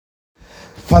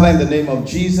Father, in the name of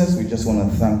Jesus, we just want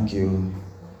to thank you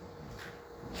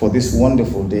for this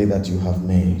wonderful day that you have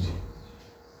made.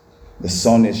 The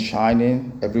sun is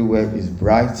shining, everywhere is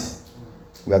bright.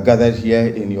 We are gathered here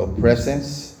in your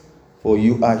presence, for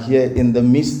you are here in the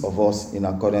midst of us in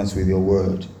accordance with your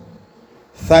word.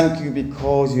 Thank you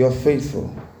because you are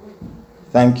faithful.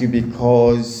 Thank you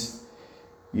because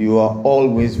you are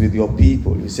always with your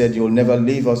people. You said you'll never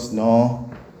leave us nor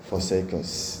forsake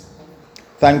us.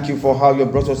 Thank you for how you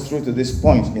brought us through to this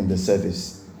point in the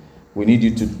service. We need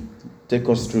you to take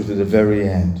us through to the very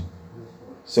end.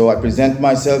 So I present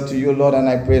myself to you, Lord, and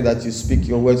I pray that you speak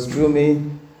your words through me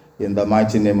in the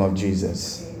mighty name of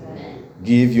Jesus. Amen.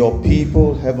 Give your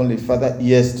people, Heavenly Father,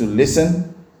 ears to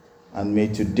listen, and may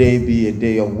today be a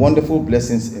day of wonderful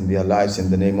blessings in their lives in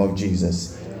the name of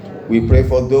Jesus. Amen. We pray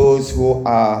for those who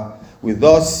are with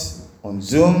us on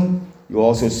Zoom, you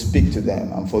also speak to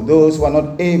them. And for those who are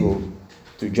not able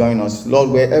to join us, Lord,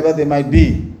 wherever they might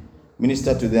be,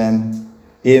 minister to them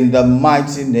in the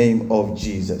mighty name of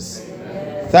Jesus.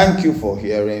 Amen. Thank you for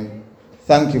hearing.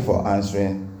 Thank you for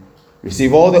answering.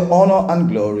 Receive all the honor and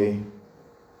glory.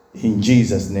 In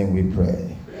Jesus' name we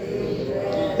pray.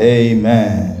 Amen.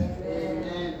 Amen.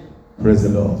 Amen. Praise the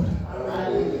Lord.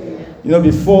 Amen. You know,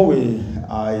 before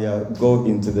I go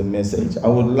into the message, I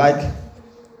would like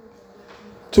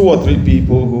 2 or 3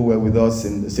 people who were with us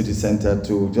in the city center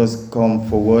to just come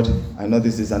forward. I know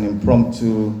this is an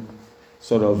impromptu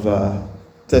sort of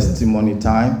testimony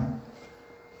time.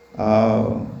 I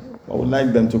would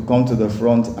like them to come to the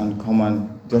front and come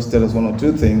and just tell us 1 or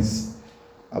 2 things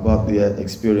about their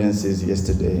experiences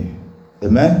yesterday.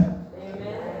 Amen?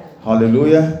 Amen.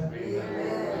 Hallelujah.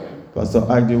 Amen. Pastor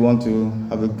Ike, do you want to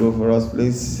have a go for us,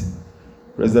 please?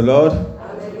 Praise the Lord. Hallelujah.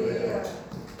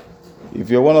 If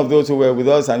you're one of those who were with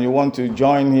us and you want to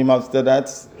join him after that,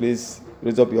 please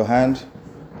raise up your hand.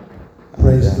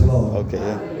 Praise the Lord. Okay.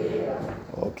 Hallelujah.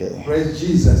 Okay. Praise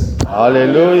Jesus.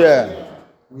 Hallelujah.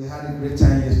 We had a great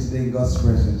time yesterday in God's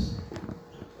presence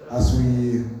as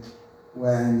we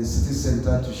were in the city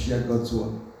center to share God's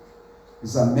word.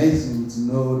 It's amazing to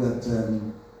know that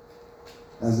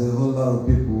there's a whole lot of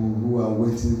people who are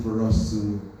waiting for us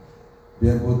to be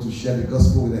able to share the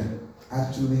gospel with them.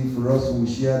 Actually, for us, we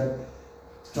shared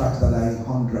tracts that are in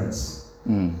hundreds.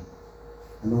 And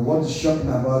what is shocking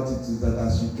about it is that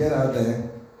as you get out there,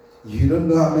 you don't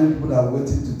know how many people are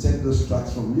waiting to take those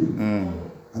tracts from you.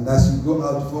 And as you go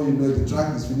out, before you know it, the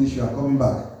tract is finished, you are coming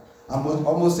back. I'm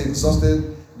almost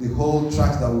exhausted the whole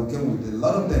tract that we came with, a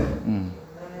lot of them.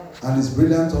 And it's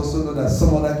brilliant to also know that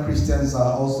some other Christians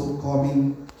are also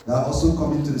coming. They are also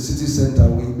coming to the city center.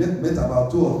 We met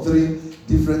about 2 or 3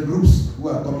 different groups who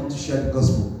are coming to share the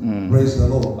gospel. Praise the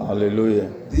Lord. Hallelujah.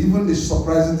 Even the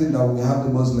surprising thing that we have the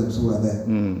Muslims who are there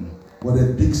with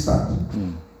a big stand.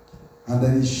 And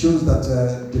then it shows that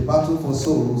the battle for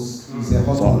souls is a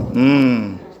hot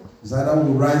one. It's either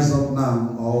we rise up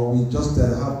now or we just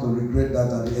have to regret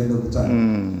that at the end of the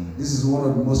time. This is one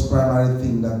of the most primary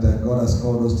things that God has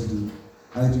called us to do.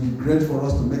 And it will be great for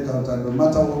us to make out that no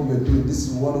matter what we are doing, this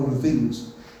is one of the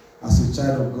things as a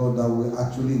child of God that will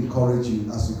actually encourage you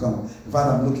as you come. In fact,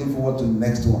 I'm looking forward to the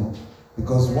next one.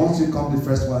 Because once you come the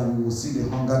first one, you will see the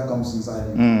hunger comes inside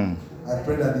you. I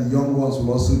pray that the young ones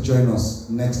will also join us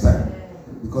next time.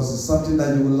 Because it's something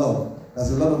that you will love.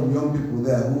 There's a lot of young people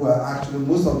there who are actually,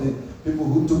 most of the people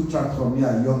who took track from me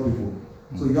are young people.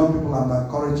 So young people, I'm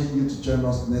encouraging you to join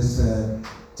us next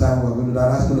time we're going to do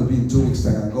that. That's going to be in 2 weeks'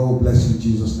 time. And God will bless you in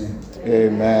Jesus' name.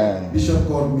 Amen. Bishop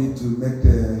called me to make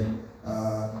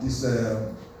this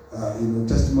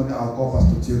testimony. I'll call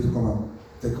Pastor Theo to come and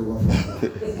take over from that.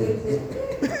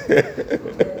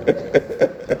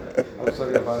 I'm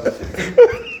sorry about that.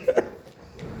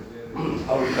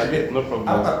 I will forget, no problem.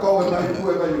 I'll call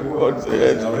whoever you want. I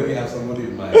already have somebody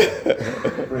in mind.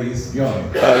 Praise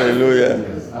God. Hallelujah.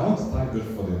 Yes, I want to thank God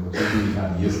for the opportunity we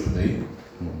had yesterday.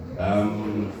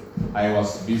 I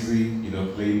was busy,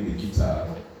 playing the guitar,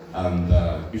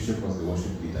 and Bishop was the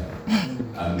worship leader.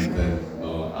 And then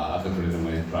after the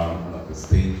went round and at the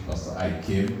stage, Pastor I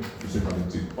came. Bishop wanted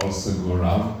to also go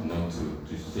around,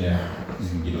 to share,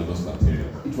 those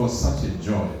materials. It was such a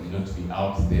joy, to be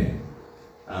out there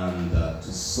and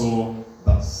to sow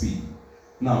that seed.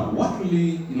 Now, what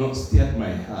really, stirred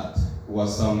my heart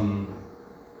was one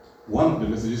of the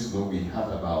messages that we had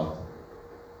about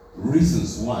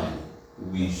reasons why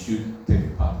we should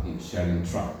take part in sharing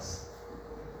tracts.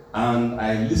 And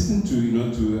I listened to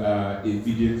a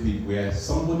video clip where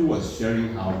somebody was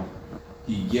sharing how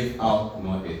he gave out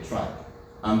a tract,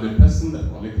 and the person that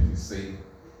collected it said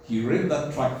he read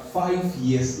that tract 5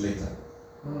 years later.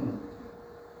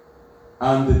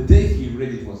 And the day he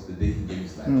read it was the day he gave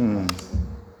his life life.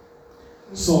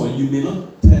 So you may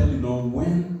not tell,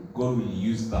 when God will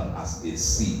use that as a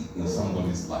seed in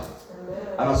somebody's life.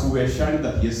 And as we were sharing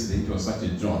that yesterday, it was such a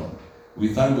joy.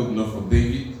 We thank God for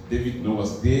David. David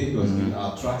was there. He was doing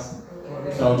our tracks.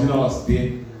 Claudina was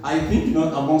there. I think,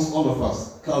 amongst all of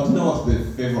us, Claudina was the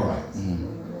favorite.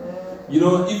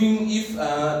 Even if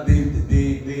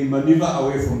they maneuver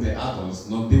away from the adults,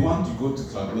 they want to go to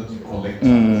Claudina to collect.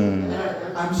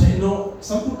 I'm sure,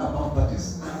 something about that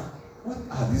is, what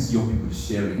are these young people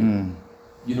sharing?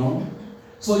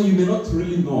 So you may not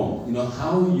really know,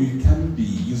 how you can be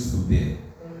useful there.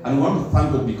 And we want to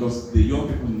thank God because the young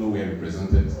people know we are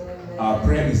represented. Our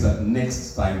prayer is that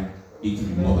next time it will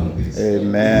be more than this.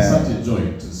 Amen. It is such a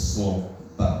joy to sow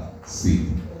that seed.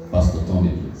 Pastor Tony,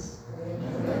 please.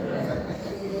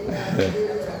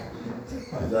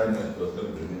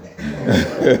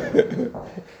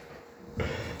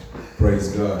 Praise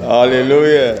God.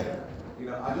 Hallelujah.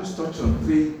 I just touched on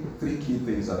three key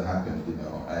things that happened,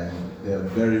 and they're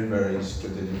very, very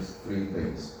strategic 3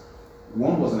 things.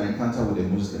 One was an encounter with a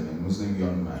Muslim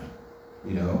young man.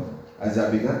 As I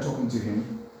began talking to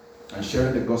him and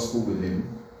sharing the gospel with him,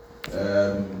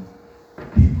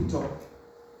 he put up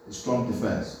a strong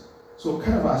defense. So I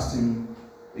kind of asked him,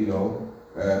 do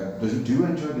you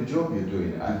enjoy the job you're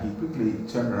doing? And he quickly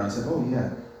turned around and said, oh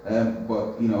yeah,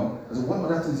 but I said, what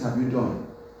other things have you done?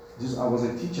 He said, I was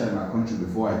a teacher in my country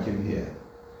before I came here.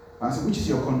 I said, which is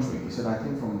your country? He said, I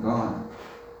came from Ghana.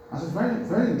 I said, very,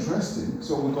 very interesting.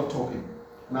 So we got talking.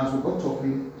 And as we got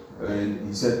talking, and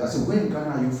he said, I said, where in Ghana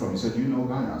are you from? He said, you know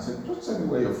Ghana? I said, just tell me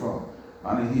where you're from.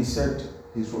 And he said,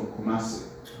 he's from Kumasi.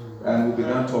 And we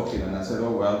began talking, and I said,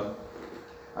 oh, well,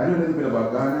 I know a little bit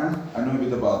about Ghana, I know a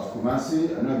bit about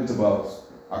Kumasi, I know a bit about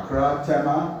Accra,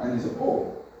 Tema. And he said,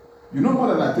 oh, you know more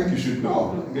than I think you should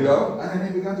know, And then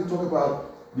he began to talk about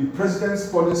the president's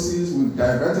policies. We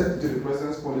diverted to the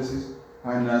president's policies.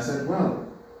 And I said, well,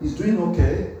 he's doing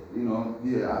okay.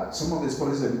 Some of his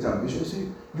policies are a bit ambitious.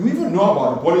 You even know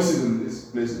about the policies in these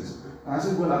places. And I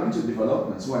said, well, I'm into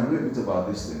development, so I know a bit about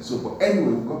this thing. So, but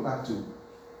anyway, we got back to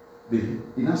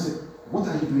he now said, what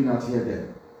are you doing out here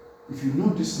then? If you know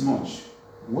this much,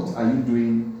 what are you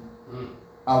doing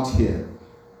out here?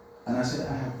 And I said,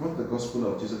 I have brought the gospel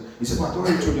of Jesus. He said, but I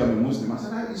already told you I'm a Muslim. I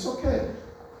said, it's okay.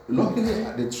 Luckily,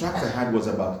 the tract I had was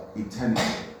about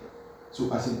eternity.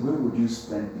 So I said, where would you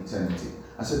spend eternity?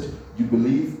 I said, you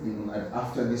believe in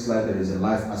after this life there is a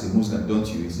life as a Muslim, don't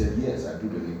you? He said, yes, I do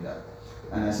believe that.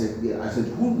 And I said, yeah. I said,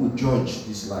 who will judge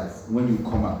this life when you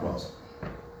come across?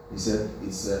 He said,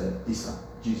 it's Isa,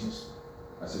 Jesus.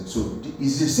 I said, so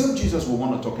it's the same Jesus we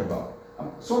want to talk about.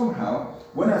 Somehow,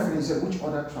 when I finished, he said, which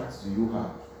other tracts do you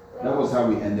have? That was how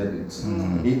we ended it.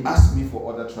 He asked me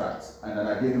for other tracts, and then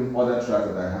I gave him other tracts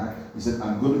that I had. He said,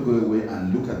 I'm going to go away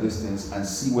and look at these things and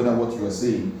see whether what you are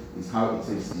saying is how it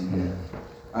is in there.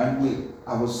 And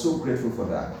I was so grateful for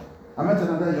that. I met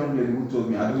another young lady who told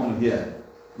me, I don't want to hear,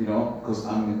 because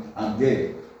I'm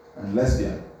gay and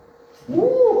lesbian.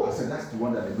 Woo! I said, that's the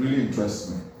one that really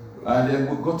interests me. And then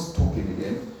we got talking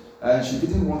again, and she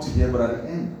didn't want to hear, but at the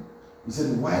end, he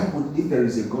said, why would, if there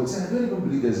is a God? He said, I don't even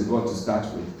believe there's a God to start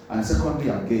with. And secondly,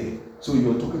 I'm gay. So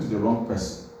you're talking to the wrong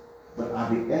person. But at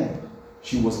the end,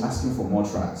 she was asking for more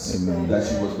tracts. That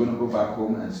she was going to go back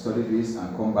home and study this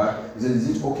and come back. He said, is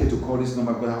it okay to call this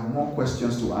number? But I have more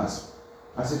questions to ask.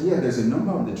 I said, yeah, there's a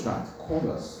number on the tract.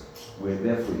 Call us. We're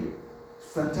there for you.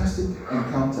 Fantastic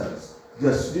encounters.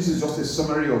 Yes, this is just a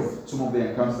summary of some of the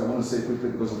encounters I want to say quickly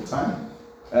because of time.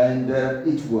 And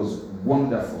it was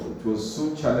wonderful. It was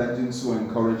so challenging, so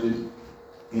encouraging,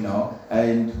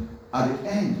 And at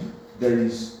the end, there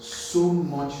is so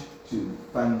much to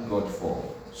thank God for.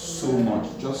 So much,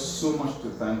 just so much to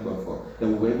thank God for. That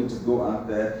we were able to go out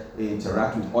there,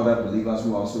 interact with other believers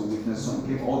who also witnessed. Some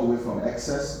came all the way from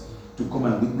Excess to come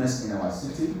and witness in our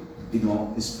city.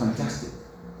 It's fantastic.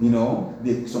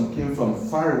 Some came from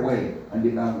far away, and a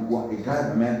guy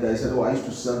I met there said, I used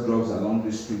to sell drugs along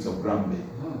the streets of Granby.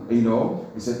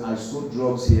 He said, I sold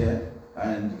drugs here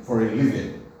and for a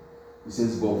living. He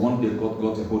says, but one day God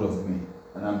got a hold of me,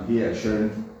 and I'm here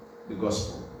sharing the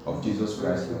gospel of Jesus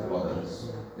Christ with others.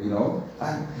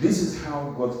 And this is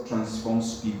how God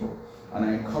transforms people. And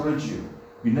I encourage you,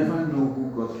 you never know who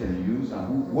God can use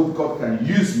and what God can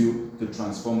use you to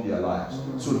transform their lives.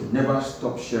 So never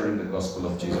stop sharing the gospel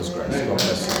of Jesus Christ. God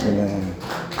bless you. Amen.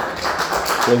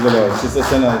 Praise the Lord. Sister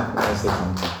Senna, I said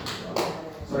something.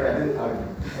 Sorry, I didn't have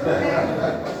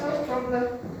No problem.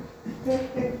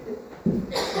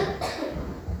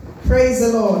 Praise the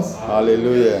Lord.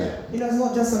 Hallelujah. It's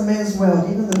not just a men's world,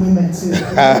 even the women too.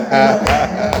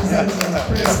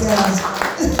 Praise God.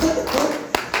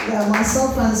 Yeah,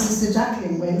 myself and Sister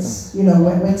Jacqueline went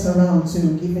around to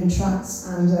giving tracts,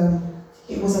 and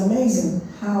it was amazing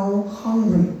how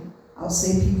hungry, I would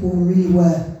say, people really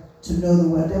were to know the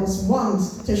word. There was one,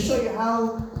 to show you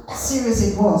how serious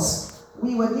it was.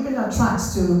 We were giving a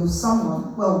tract to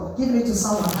someone, giving it to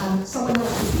someone, and someone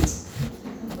else took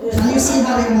it. Can you see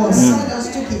how it was? Someone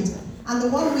else took it. And the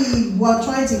one we were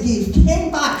trying to give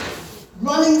came back,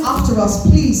 running after us.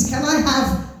 Please, can I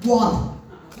have one?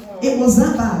 It was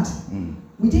that bad.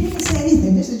 We didn't even say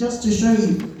anything. This is just to show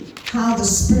you how the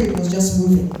Spirit was just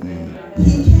moving.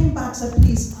 He came back and said,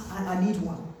 please, I need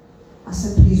one. I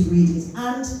said, please read it.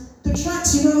 And the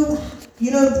tracts,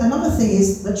 another thing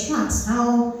is the tracts,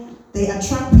 how they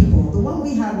attract people. The one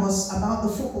we had was about the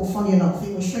football, funny enough.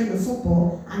 It was showing the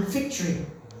football and victory.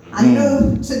 I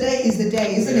know today is the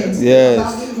day, isn't it? Yes.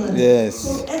 About England. Yes.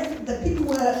 So the people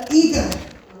were eager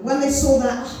when they saw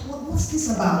that. What's this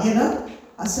about?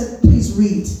 I said, please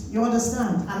read. You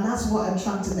understand? And that's what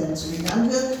attracted them to read.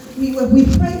 And we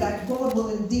pray that God will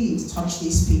indeed touch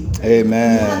these people.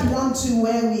 Amen. We had one too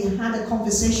where we had a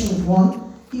conversation with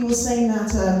one. He was saying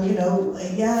that,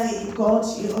 God,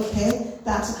 okay,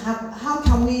 that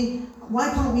why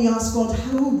can't we ask God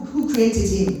who created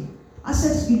him? I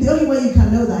said, the only way you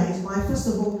can know that is by, first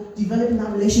of all, developing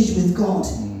that relationship with God,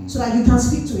 so that you can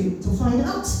speak to him to find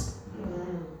out.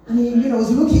 And he,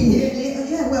 was looking,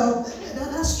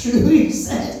 that's true, he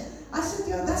said. I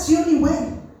said, that's the only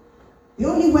way. The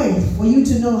only way for you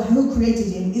to know who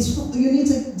created him is you need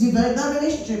to develop that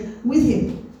relationship with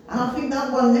him. And I think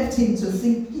that one left him to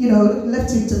think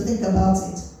about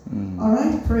it. All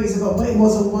right, praise God. But it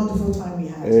was a wonderful time we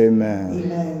had. Amen.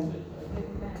 Amen.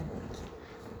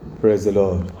 Praise the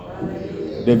Lord.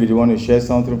 David, you want to share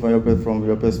something from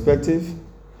your perspective?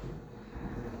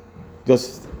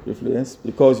 Just briefly, yes?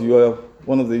 Because you are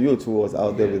one of the youth who was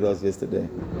out there with us yesterday.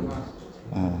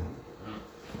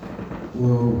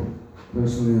 Well,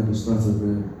 personally, at the start of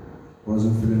it, I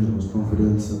wasn't feeling the most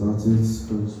confident about it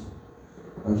because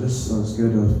I was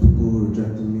scared of people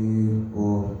rejecting me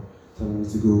or telling me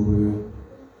to go away.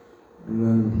 And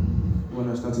then when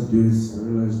I started doing it, I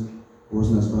realized it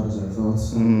wasn't as bad as I thought.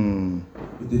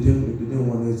 If they didn't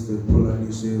want it, they'd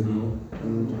politely say no.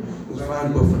 And it was fine,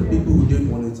 but for the people who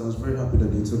didn't want it, I was very happy that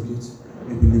they took it.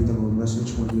 Maybe leave them a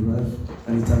message when they arrive.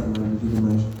 Anytime I'm giving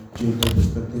my gender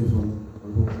perspective on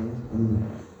whole thing. And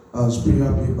I was pretty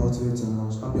happy about it, and I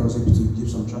was happy I was able to give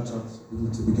some tracks out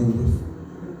even to begin with.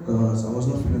 Because I was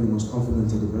not feeling the most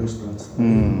confident at the very start.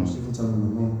 I was even telling my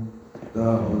mom that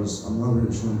I'm not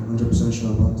really sure, 100%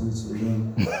 sure about it. So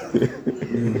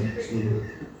so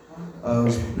I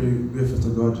was pretty grateful to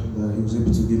God that He was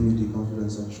able to give me the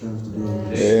confidence and strength to do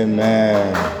it.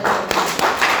 Amen.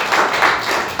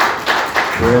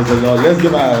 Praise the Lord. Let's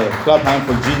give a clap hand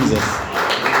for Jesus.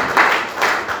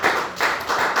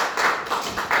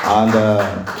 And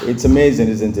it's amazing,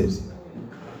 isn't it?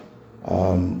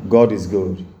 God is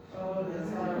good.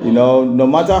 No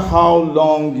matter how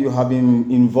long you have been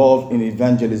involved in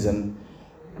evangelism,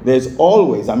 there's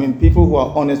always, people who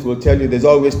are honest will tell you there's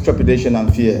always trepidation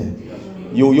and fear.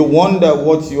 You wonder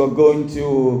what you are going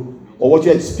to, or what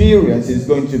your experience is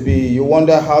going to be. You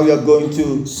wonder how you're going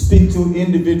to speak to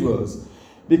individuals,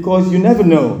 because you never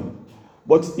know.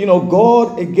 But,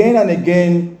 God again and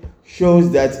again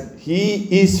shows that He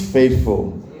is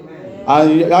faithful.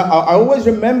 And I always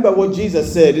remember what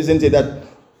Jesus said, isn't it? That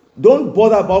don't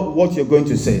bother about what you're going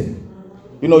to say.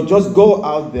 Just go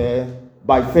out there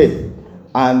by faith,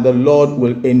 and the Lord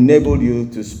will enable you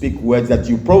to speak words that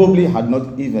you probably had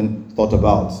not even thought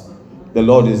about. The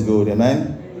Lord is good.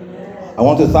 Amen. I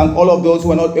want to thank all of those who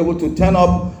were not able to turn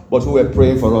up, but who were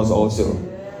praying for us also.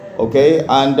 Okay,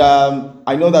 and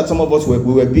I know that some of us we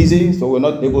were busy, so we're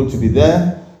not able to be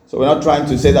there. So we're not trying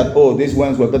to say that, these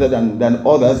ones were better than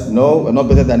others. No, we're not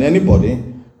better than anybody.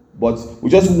 But we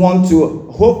just want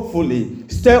to hopefully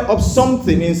stir up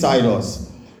something inside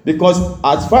us. Because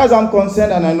as far as I'm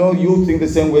concerned, and I know you think the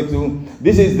same way too,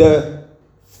 this is the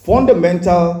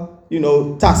fundamental,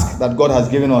 task that God has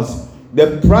given us.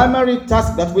 The primary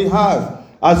task that we have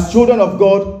as children of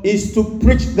God is to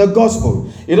preach the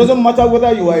gospel. It doesn't matter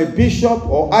whether you are a bishop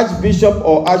or archbishop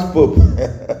or archpope.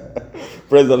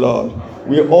 Praise the Lord.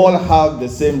 We all have the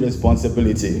same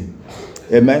responsibility.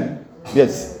 Amen?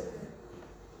 Yes.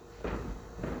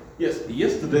 Yes,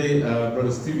 yesterday,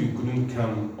 Brother Stevie couldn't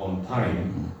come on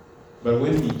time, but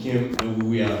when he came,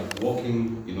 we were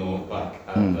walking, back,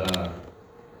 and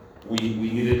we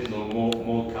needed,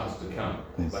 more cars to come.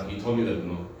 Yes. But he told me that,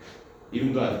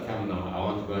 even though I've come now, I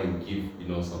want to go and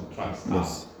give, some tracts out,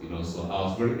 so I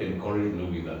was very encouraged,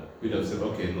 with that. We'd have said,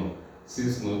 okay, no,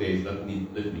 since no days, let me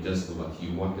just go back. He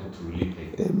wanted to really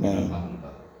take Amen. part in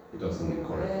that. It doesn't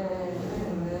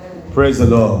encourage. Praise the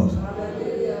Lord.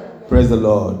 Praise the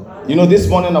Lord. You know, this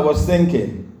morning I was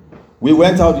thinking, we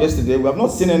went out yesterday. We have not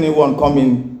seen anyone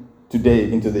coming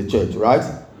today into the church, right?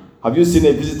 Have you seen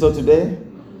a visitor today?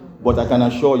 But I can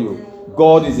assure you,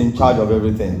 God is in charge of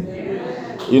everything.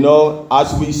 You know,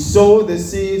 as we sow the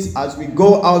seeds, as we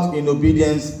go out in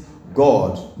obedience,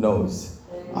 God knows.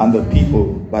 And the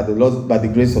people, by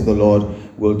the grace of the Lord,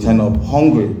 will turn up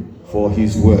hungry for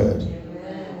His word.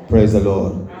 Praise the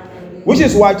Lord. Which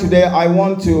is why today I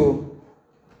want to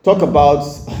talk about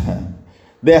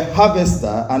the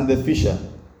harvester and the fisher.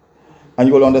 And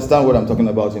you will understand what I'm talking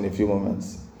about in a few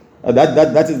moments.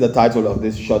 That is the title of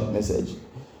this short message.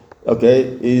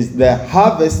 Okay, is the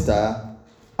harvester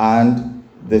and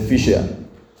the fisher.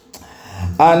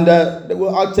 And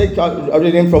I'll take a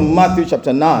reading from Matthew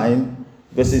chapter 9,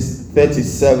 verses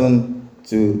 37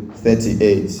 to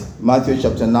 38. Matthew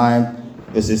chapter 9,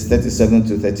 verses 37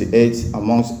 to 38,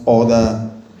 amongst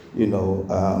other,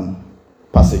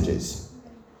 passages.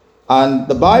 And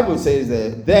the Bible says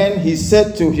that, then he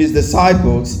said to his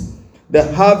disciples,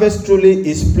 the harvest truly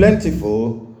is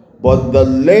plentiful, but the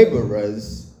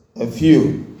laborers are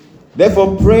few.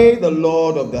 Therefore pray the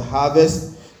Lord of the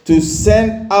harvest to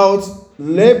send out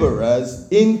laborers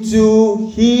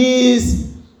into his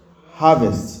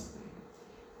harvest.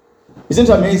 Isn't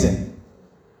it amazing?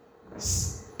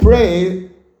 Pray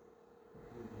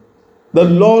the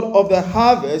Lord of the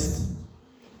harvest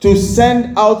to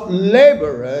send out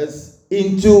laborers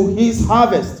into his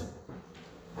harvest.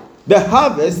 The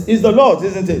harvest is the Lord's,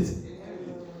 isn't it?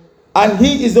 And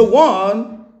he is the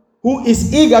one who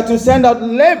is eager to send out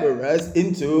laborers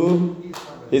into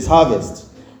his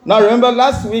harvest. Now remember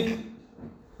last week,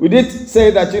 we did say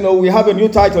that, we have a new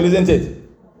title, isn't it?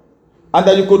 And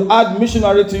that you could add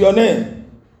missionary to your name.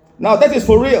 Now that is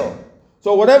for real.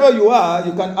 So whatever you are,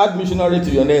 you can add missionary to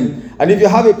your name. And if you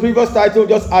have a previous title,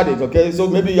 just add it, okay? So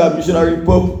maybe you are missionary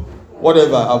pope,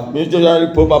 whatever, a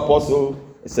missionary pope apostle,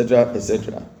 etc.,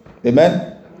 etc.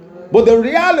 Amen? But the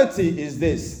reality is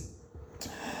this,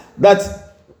 that,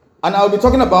 and I'll be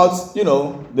talking about,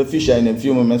 the fisher in a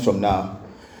few moments from now.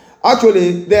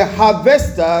 Actually, the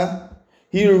harvester,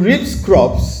 he reaps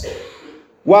crops,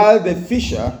 while the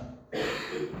fisher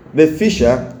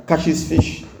catches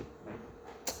fish.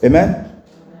 Amen?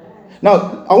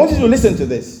 Now, I want you to listen to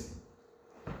this.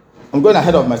 I'm going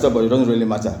ahead of myself, but it doesn't really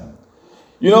matter.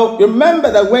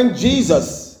 Remember that when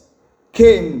Jesus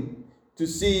came to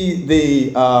see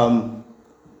the,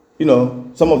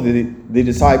 some of the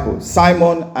disciples,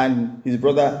 Simon and his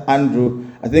brother Andrew,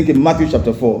 I think in Matthew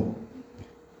chapter 4.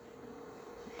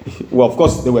 Well, of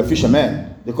course, they were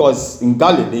fishermen, because in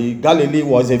Galilee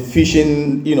was a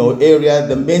fishing, area.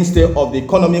 The mainstay of the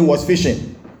economy was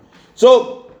fishing.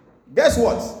 So, guess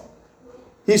what?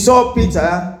 He saw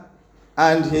Peter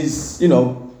and his,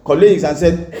 colleagues and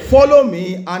said, follow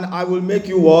me and I will make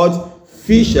you what?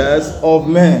 Fishers of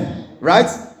men. Right?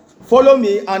 Follow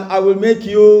me and I will make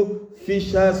you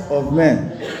fishers of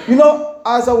men.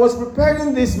 As I was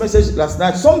preparing this message last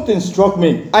night, something struck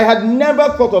me. I had never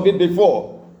thought of it before.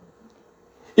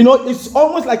 It's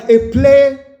almost like a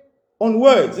play on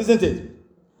words, isn't it?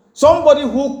 Somebody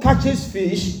who catches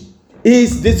fish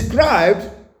is described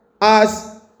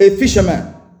as a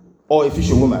fisherman or a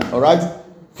fisherwoman, all right?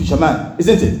 Fisherman,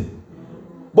 isn't it?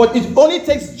 But it only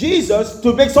takes Jesus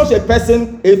to make such a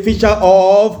person a fisher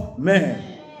of men.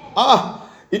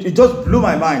 It just blew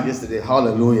my mind yesterday.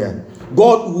 Hallelujah.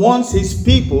 God wants his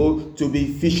people to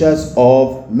be fishers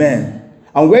of men.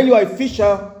 And when you are a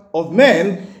fisher of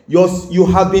men, you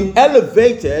have been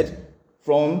elevated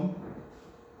from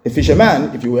a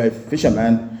fisherman, if you were a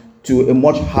fisherman, to a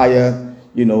much higher,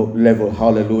 level.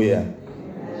 Hallelujah.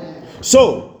 Amen.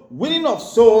 So, winning of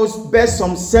souls bears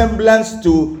some semblance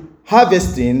to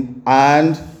harvesting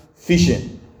and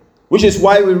fishing. Which is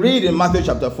why we read in Matthew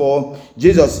chapter 4,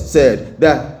 Jesus said,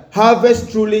 the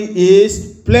harvest truly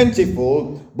is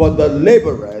plentiful, but the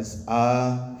laborers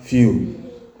are few.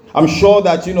 I'm sure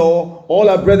that, all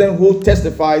our brethren who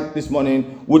testified this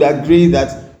morning would agree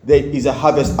that there is a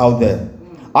harvest out there.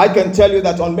 I can tell you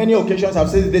that on many occasions, I've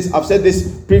said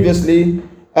this previously,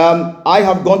 I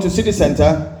have gone to City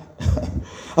Center.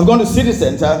 I've gone to City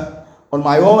Center on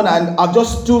my own, and I've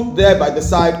just stood there by the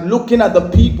side looking at the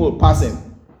people passing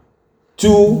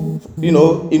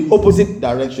in opposite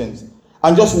directions.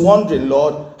 And just wondering,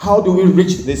 Lord, how do we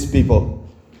reach these people?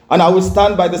 And I will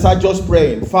stand by the side just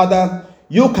praying, Father,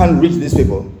 you can reach these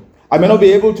people. I may not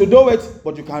be able to do it,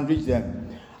 but you can reach them.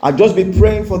 I'll just be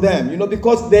praying for them,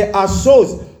 because they are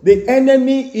souls. The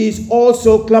enemy is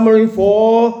also clamoring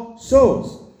for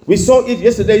souls. We saw it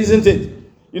yesterday, isn't it?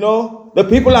 The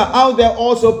people are out there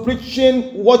also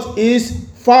preaching what is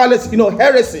farless,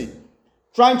 heresy,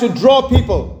 trying to draw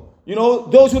people,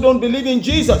 those who don't believe in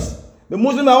Jesus. The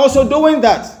Muslims are also doing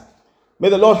that. May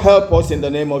the Lord help us in the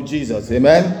name of Jesus.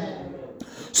 Amen.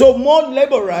 So more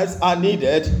laborers are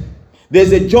needed.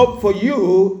 There's a job for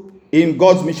you in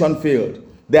God's mission field.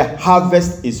 The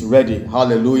harvest is ready.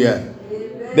 Hallelujah.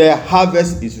 Amen. The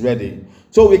harvest is ready.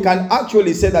 So we can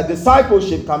actually say that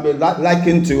discipleship can be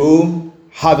likened to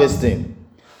harvesting.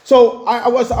 So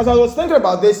as I was thinking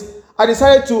about this, I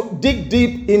decided to dig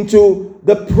deep into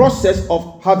the process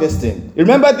of harvesting.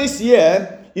 Remember, this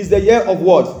year is the year of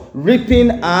what?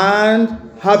 Reaping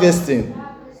and harvesting.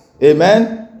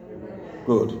 Amen?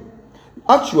 Good.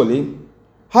 Actually,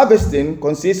 harvesting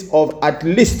consists of at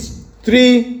least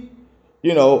three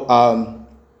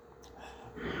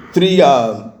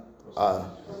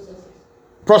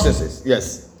processes.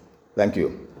 Yes. Thank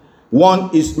you. One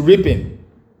is reaping.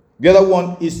 The other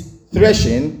one is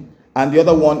threshing. And the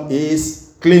other one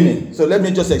is cleaning. So let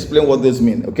me just explain what this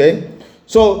means, okay?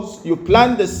 So you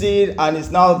plant the seed, and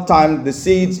it's now time. The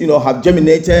seeds, have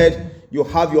germinated. You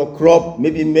have your crop,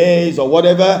 maybe maize or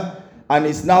whatever. And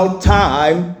it's now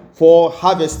time for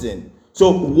harvesting. So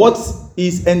what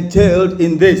is entailed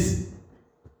in this?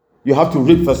 You have to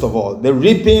reap, first of all. The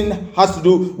reaping has to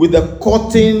do with the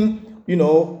cutting,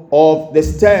 of the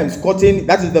stems. Cutting,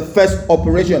 that is the first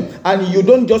operation. And you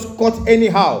don't just cut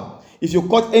anyhow. If you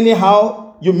cut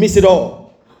anyhow, you miss it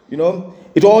all.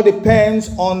 It all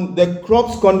depends on the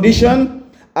crop's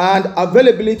condition and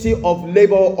availability of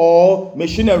labor or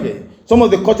machinery. Some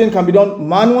of the cutting can be done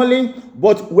manually,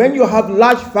 but when you have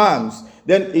large farms,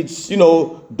 then it's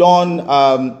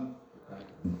done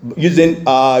using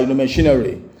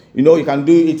machinery. You can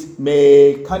do it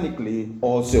mechanically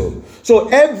also. So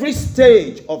every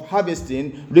stage of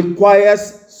harvesting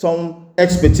requires some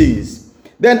expertise.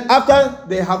 Then after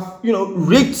they have,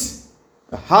 reaped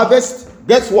the harvest,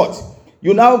 guess what?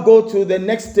 You now go to the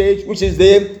next stage, which is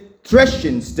the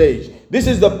threshing stage. This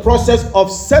is the process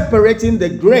of separating the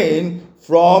grain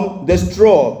from the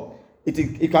straw.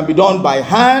 It can be done by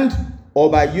hand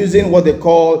or by using what they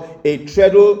call a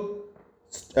treadle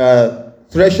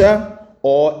thresher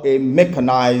or a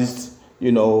mechanized,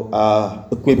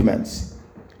 equipment.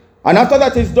 And after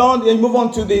that is done, you move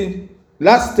on to the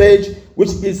last stage, which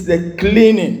is the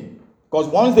cleaning. Because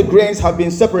once the grains have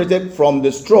been separated from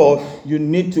the straw, you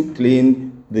need to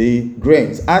clean the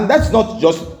grains. And that's not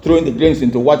just throwing the grains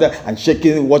into water and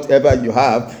shaking whatever you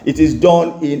have. It is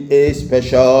done in a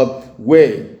special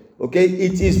way. Okay?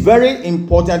 It is very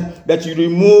important that you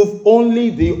remove only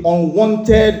the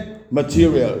unwanted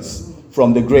materials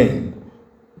from the grain.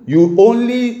 You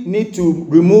only need to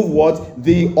remove what?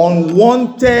 The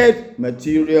unwanted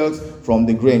materials from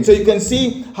the grain. So you can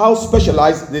see how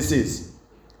specialized this is.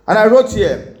 And I wrote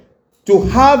here, to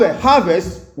have a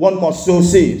harvest, one must sow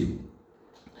seed.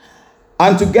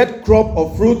 And to get crop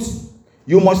of fruits,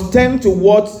 you must tend to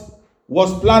what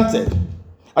was planted.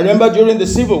 I remember during the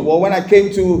Civil War, when I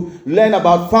came to learn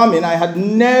about farming, I had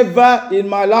never in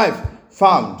my life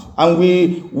farmed. And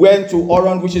we went to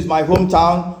Oron, which is my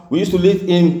hometown. We used to live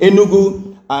in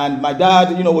Enugu, and my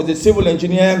dad, was a civil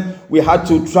engineer. We had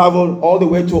to travel all the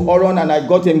way to Oron, and I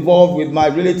got involved with my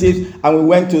relatives, and we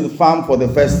went to the farm for the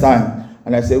first time.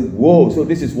 And I said, whoa, so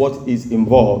this is what is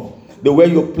involved. The way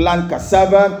you plant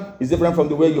cassava is different from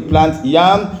the way you plant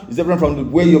yam. It's different from the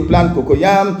way you plant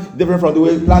cocoyam. Different from the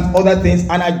way you plant other things.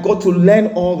 And I got to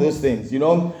learn all those things,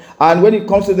 And when it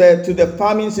comes to the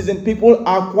farming season, people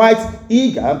are quite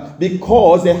eager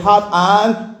because they have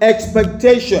an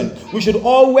expectation. We should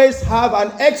always have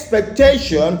an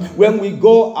expectation when we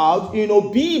go out in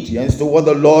obedience to what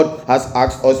the Lord has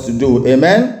asked us to do.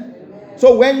 Amen?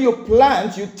 So when you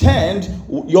plant, you tend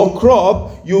your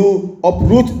crop, you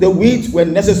uproot the weeds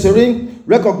when necessary,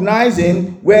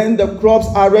 recognizing when the crops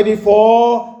are ready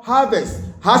for harvest.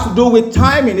 Has to do with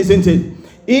timing, isn't it?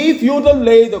 If you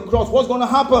delay the crops, what's going to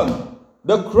happen?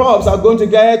 The crops are going to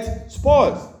get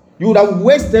spoiled. You would have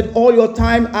wasted all your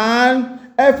time and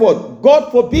effort.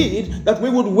 God forbid that we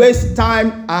would waste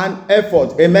time and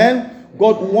effort. Amen?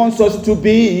 God wants us to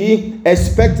be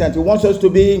expectant. He wants us to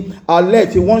be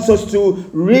alert. He wants us to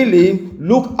really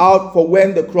look out for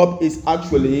when the crop is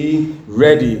actually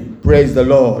ready. Praise the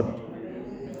Lord.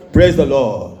 Praise the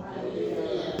Lord.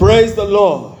 Praise the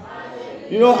Lord.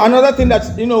 Another thing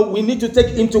that, we need to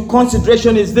take into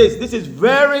consideration is this. This is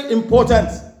very important.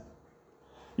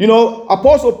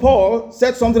 Apostle Paul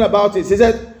said something about it. He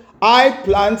said, I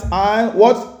plant and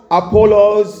what?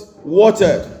 Apollos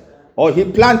watered. Or he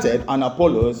planted and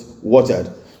Apollos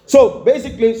watered. So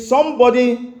basically,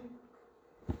 somebody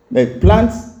may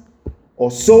plant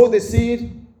or sow the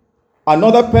seed,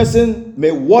 another person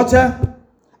may water,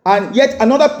 and yet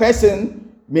another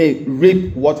person may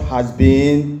reap what has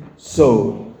been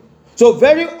sown. So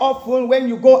very often when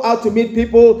you go out to meet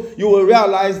people, you will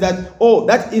realize that, oh,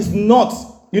 that is not,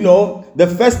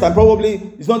 the first time, probably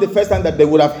it's not the first time that they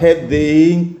would have heard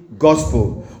the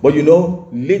gospel. But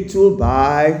little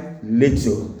by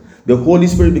little, the Holy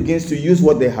Spirit begins to use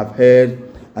what they have heard,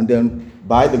 and then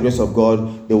by the grace of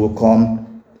God, they will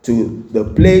come to the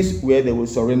place where they will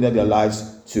surrender their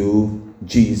lives to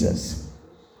Jesus.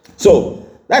 So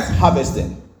that's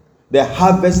harvesting. The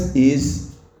harvest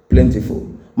is plentiful.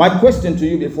 My question to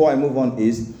you before I move on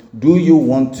is, do you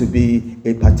want to be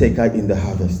a partaker in the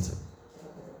harvest?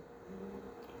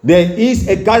 There is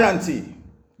a guarantee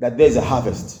that there's a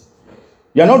harvest.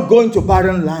 You're not going to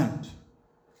barren land.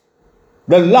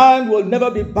 The land will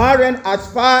never be barren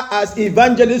as far as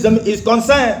evangelism is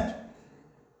concerned.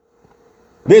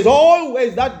 There's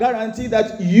always that guarantee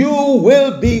that you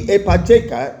will be a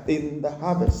partaker in the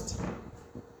harvest.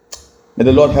 May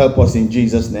the Lord help us in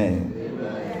Jesus' name.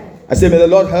 Amen. I say, may the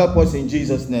Lord help us in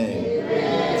Jesus' name.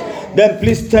 Amen. Then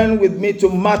please turn with me to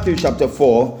Matthew chapter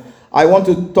 4. I want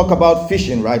to talk about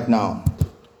fishing right now.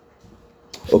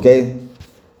 Okay?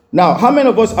 Now, how many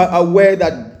of us are aware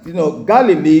that,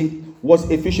 Galilee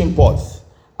was a fishing port?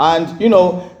 And,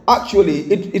 actually,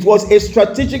 it was a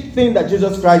strategic thing that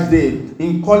Jesus Christ did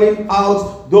in calling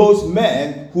out those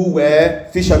men who were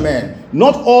fishermen.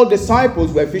 Not all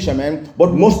disciples were fishermen,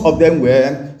 but most of them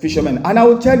were fishermen. And I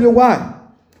will tell you why.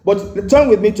 But turn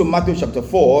with me to Matthew chapter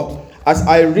 4 as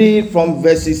I read from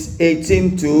verses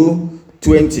 18 to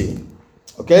 20.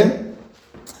 Okay?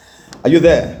 Are you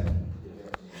there?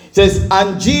 It says,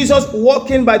 and Jesus,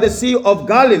 walking by the Sea of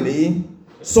Galilee,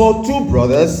 saw two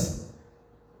brothers,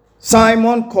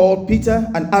 Simon called Peter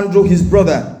and Andrew his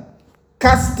brother,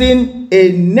 casting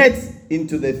a net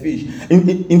into the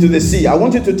into the sea. I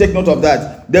want you to take note of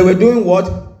that. They were doing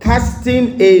what?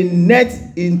 Casting a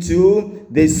net into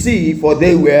the sea, for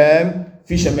they were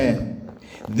fishermen.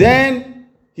 Then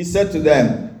he said to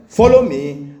them, follow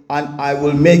me, and I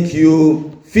will make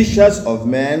you fishers of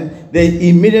men. They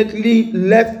immediately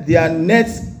left their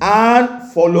nets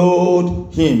and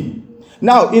followed him.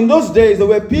 Now, in those days, there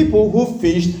were people who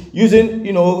fished using,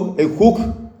 a hook,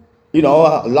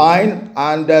 a line,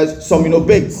 and some,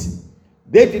 baits.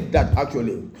 They did that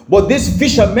actually. But these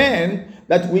fishermen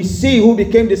that we see who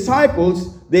became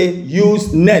disciples, they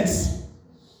used nets.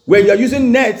 When you're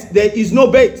using nets, there is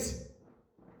no bait.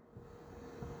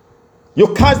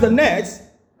 You cast the nets,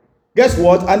 guess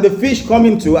what? And the fish come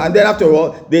into, and then after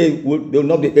all, they will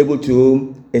not be able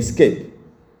to escape.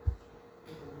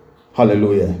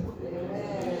 Hallelujah.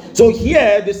 So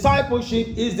here, discipleship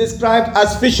is described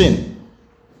as fishing.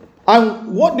 And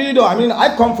what do you do? I mean,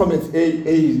 I come from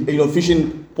a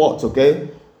fishing port, okay?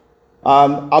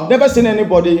 I've never seen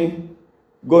anybody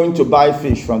going to buy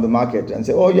fish from the market and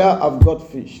say, oh yeah, I've got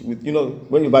fish. With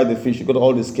when you buy the fish, you got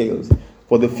all the scales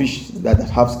for the fish that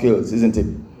have scales, isn't it?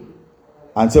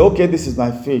 And say, okay, this is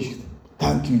my fish.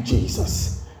 Thank you,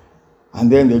 Jesus.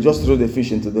 And then they just throw the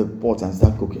fish into the pot and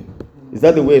start cooking. Is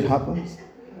that the way it happens?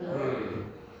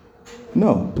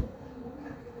 No.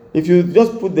 If you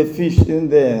just put the fish in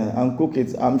there and cook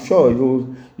it, I'm sure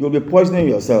you'll be poisoning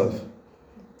yourself.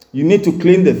 You need to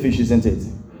clean the fish, isn't it?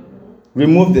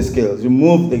 Remove the scales,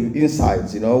 remove the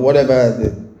insides,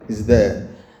 whatever is there.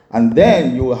 And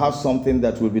then you will have something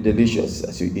that will be delicious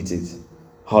as you eat it.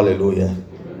 Hallelujah.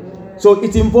 So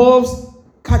it involves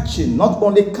catching, not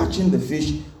only catching the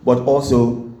fish, but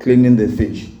also cleaning the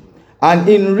fish. And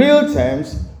in real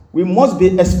terms, we must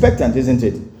be expectant, isn't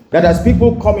it? That as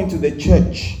people come into the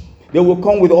church, they will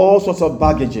come with all sorts of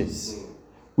baggages.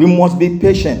 We must be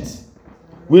patient.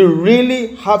 We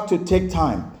really have to take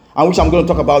time, and which I'm going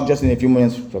to talk about just in a few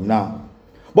minutes from now.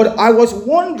 But I was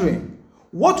wondering,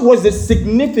 what was the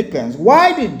significance?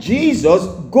 Why did Jesus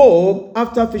go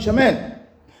after fishermen?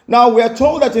 Now, we are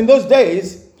told that in those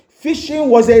days, fishing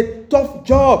was a tough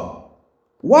job.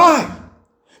 Why?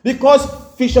 Because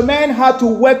fishermen had to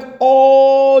work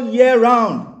all year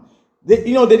round. They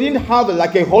didn't have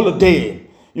like a holiday.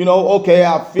 Okay,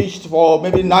 I fished for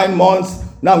maybe 9 months.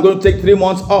 Now I'm going to take 3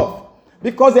 months off.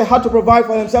 Because they had to provide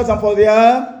for themselves and for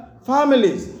their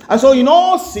families. And so in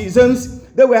all seasons,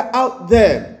 they were out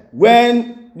there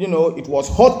when, it was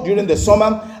hot during the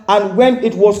summer and when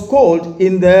it was cold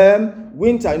in the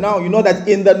winter. Now, you know that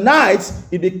in the nights,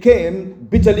 it became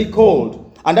bitterly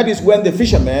cold. And that is when the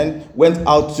fishermen went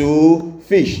out to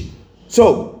fish.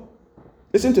 So,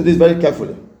 listen to this very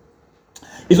carefully.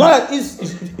 It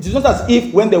is not as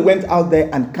if when they went out there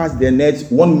and cast their nets,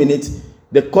 1 minute,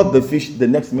 They caught the fish the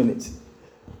next minute.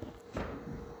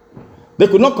 They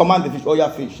could not command the fish, oh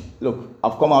yeah, fish, look,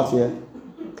 I've come out here.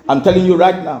 I'm telling you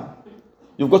right now,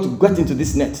 you've got to get into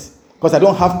this net because I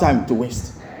don't have time to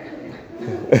waste.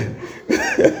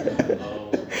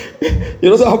 You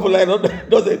know how polite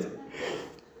does it?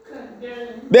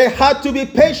 They had to be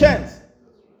patient.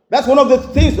 That's one of the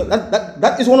things,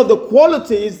 that is one of the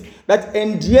qualities that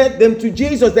endeared them to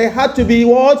Jesus. They had to be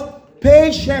what?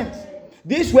 Patient.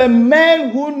 These were men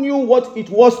who knew what it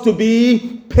was to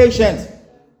be patient.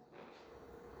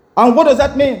 And what does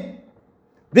that mean?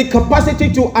 The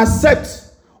capacity to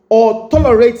accept or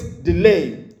tolerate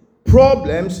delay,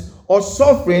 problems, or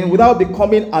suffering without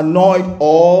becoming annoyed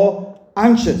or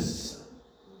anxious.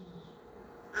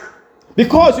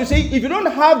 Because you see, if you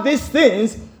don't have these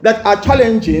things that are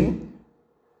challenging,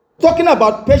 talking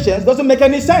about patience doesn't make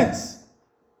any sense.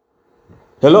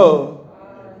 Hello?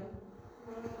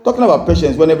 Talking about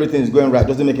patience when everything is going right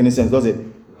doesn't make any sense, does it?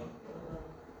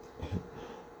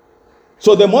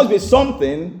 So there must be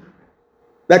something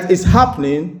that is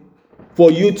happening for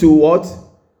you to what?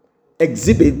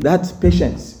 Exhibit that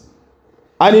patience.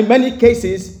 And in many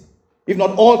cases, if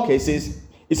not all cases,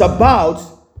 it's about,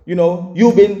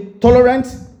 you being tolerant.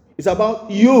 It's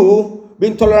about you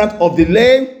being tolerant of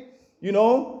delay,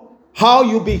 how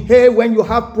you behave when you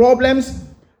have problems,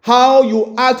 how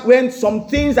you act when some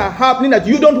things are happening that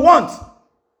you don't want.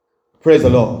 Praise the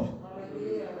Lord.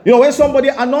 When somebody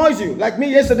annoys you, like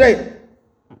me yesterday,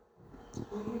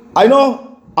 I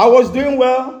know I was doing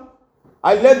well.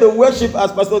 I led the worship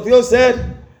as Pastor Theo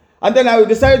said. And then I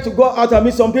decided to go out and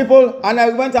meet some people. And I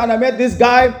went and I met this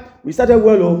guy. We started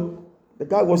well. The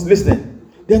guy was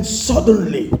listening. Then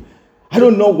suddenly, I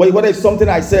don't know whether it's something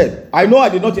I said. I know I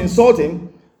did not insult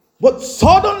him. But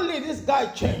suddenly this guy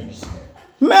changed.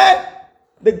 Man,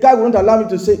 the guy wouldn't allow me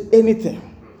to say anything.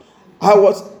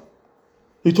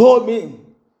 He told me,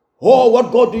 oh, what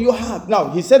God do you have? Now,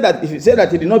 he said that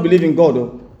he did not believe in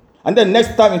God. And then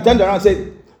next time he turned around and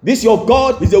said, this your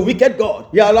God is a wicked God.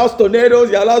 He allows tornadoes,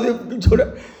 he allows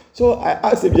it. So I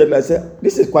asked him gently, I said,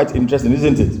 this is quite interesting,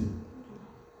 isn't it?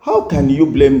 How can you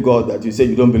blame God that you say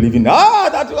you don't believe in?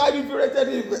 That's why you infuriated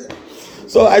him.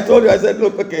 So I told him, I said,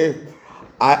 look, okay,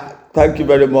 thank you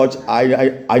very much.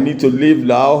 I need to leave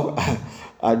now.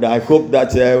 And I hope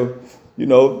that,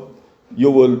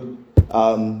 you will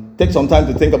take some time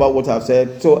to think about what I've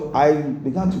said. So I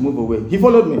began to move away. He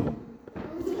followed me.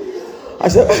 I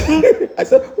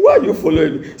said, why are you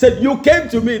following me? He said, you came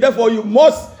to me, therefore you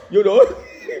must, you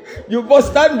must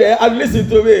stand there and listen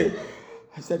to me.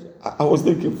 I said, I was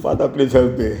thinking, Father, please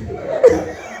help me.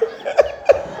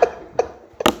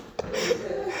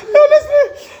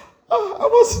 Honestly, I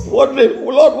was wondering,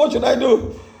 Lord, what should I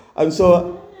do? And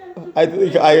so I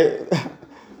think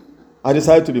I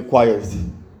decided to be quiet.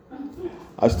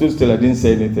 I stood still, I didn't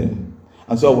say anything.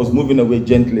 And so I was moving away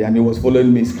gently, and he was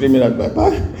following me, screaming at my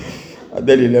back. And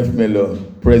then he left me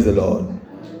alone. Praise the Lord.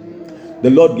 The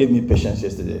Lord gave me patience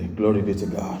yesterday. Glory be to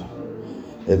God.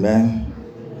 Amen.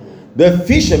 The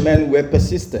fishermen were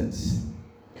persistent.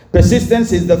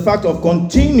 Persistence is the fact of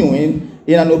continuing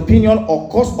in an opinion or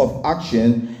course of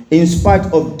action in spite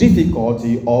of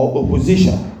difficulty or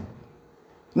opposition.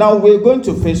 Now we're going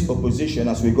to face opposition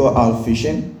as we go out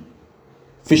fishing.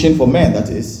 Fishing for men, that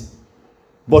is.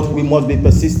 But we must be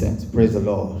persistent. Praise the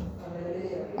Lord.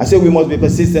 I say we must be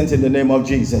persistent in the name of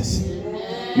Jesus.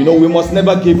 We must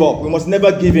never give up. We must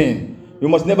never give in. We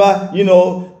must never,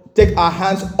 take our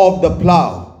hands off the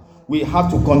plow. We have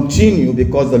to continue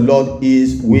because the Lord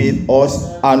is with us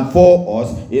and for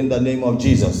us in the name of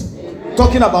Jesus.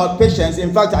 Talking about patience,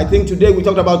 in fact, I think today we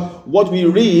talked about what we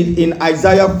read in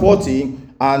Isaiah 40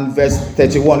 and verse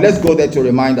 31. Let's go there to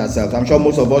remind ourselves. I'm sure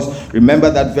most of us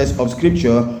remember that verse of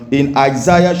scripture in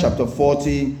Isaiah chapter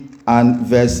 40 and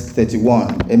verse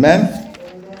 31. Amen?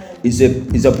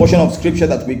 It's a portion of scripture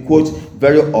that we quote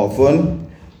very often.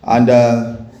 And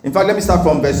in fact, let me start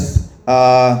from verse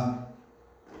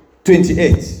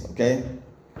 28. Okay?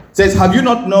 It says, have you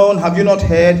not known, have you not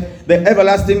heard, the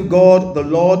everlasting God, the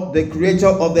Lord, the creator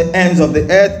of the ends of the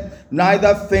earth,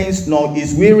 neither faints nor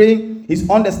is weary. His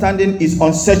understanding is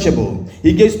unsearchable.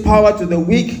 He gives power to the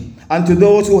weak, and to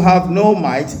those who have no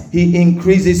might, he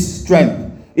increases strength.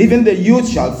 Even the youth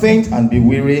shall faint and be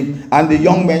weary, and the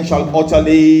young men shall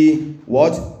utterly,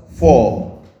 what?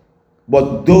 Fall.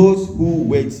 But those who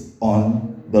wait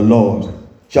on the Lord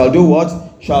shall do what?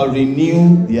 Shall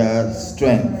renew their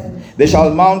strength. They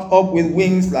shall mount up with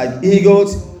wings like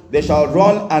eagles. They shall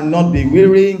run and not be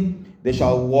weary. They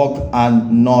shall walk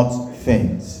and not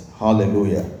faint.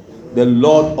 Hallelujah. The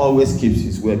Lord always keeps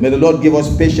his word. May the Lord give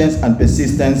us patience and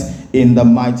persistence in the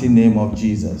mighty name of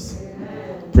Jesus.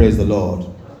 Praise the Lord.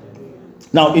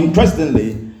 Now,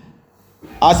 interestingly,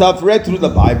 as I've read through the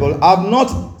Bible, I've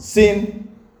not seen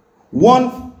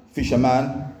one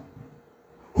fisherman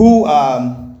who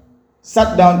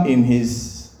sat down in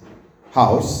his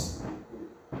house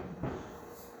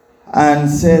and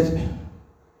said,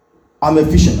 I'm a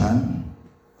fisherman,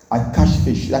 I catch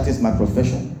fish, that is my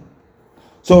profession.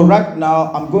 So right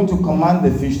now, I'm going to command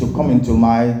the fish to come into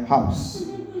my house.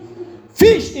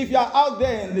 Fish, if you are out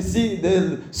there in the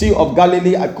sea of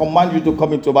Galilee, I command you to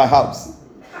come into my house.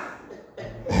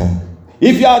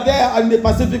 If you are there in the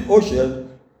Pacific Ocean,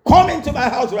 come into my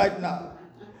house right now.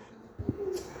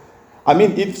 I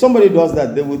mean, if somebody does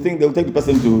that, they will take the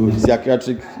person to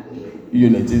psychiatric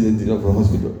unit, isn't it, of a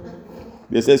hospital.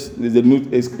 They say there's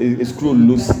a screw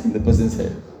loose in the person's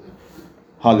head.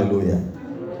 Hallelujah.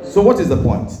 So what is the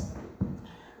point?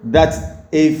 That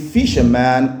a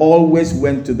fisherman always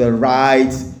went to the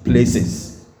right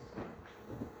places.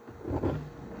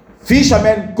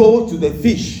 Fishermen go to the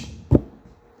fish.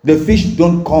 The fish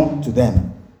don't come to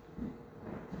them.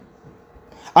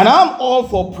 And I'm all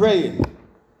for praying.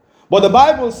 But the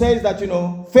Bible says that,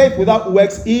 faith without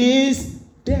works is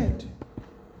dead.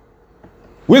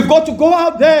 We've got to go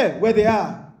out there where they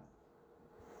are.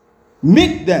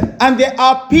 Meet them. And there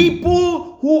are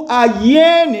people who are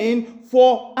yearning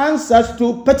for answers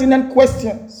to pertinent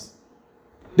questions.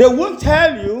 They won't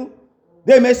tell you.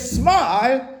 They may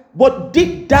smile, but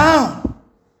deep down,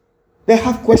 they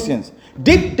have questions.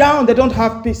 Deep down, they don't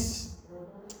have peace.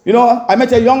 I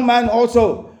met a young man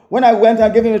also. When I went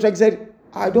and gave him a tract, he said,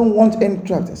 I don't want any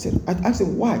tract. I asked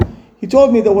him why. He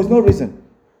told me there was no reason.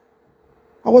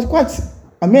 I was quite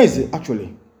amazed,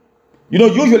 actually.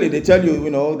 Usually they tell you,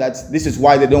 that this is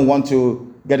why they don't want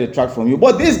to get a tract from you.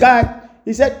 But this guy,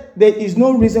 he said, there is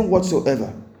no reason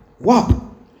whatsoever. Wow.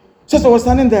 So as I was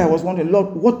standing there, I was wondering,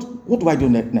 Lord, what do I do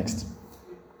next?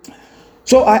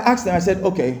 So I asked them, I said,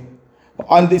 okay,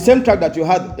 on the same track that you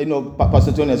had,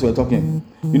 Pastor Tony, as we were talking,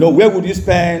 where would you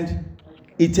spend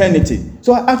eternity?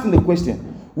 So I asked him the question,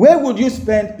 where would you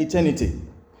spend eternity?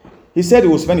 He said he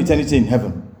would spend eternity in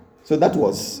heaven. So that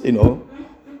was, a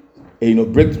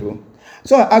breakthrough.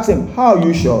 So I asked him, how are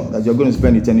you sure that you're going to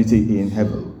spend eternity in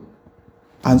heaven?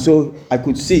 And so I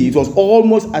could see, it was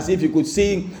almost as if you could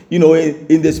see, in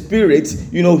the spirit,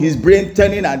 his brain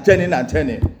turning and turning and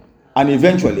turning. And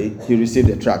eventually, he received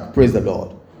the tract. Praise the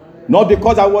Lord. Not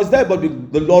because I was there, but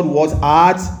the Lord was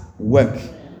at work.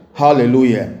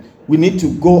 Hallelujah. We need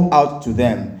to go out to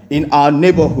them in our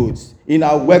neighborhoods, in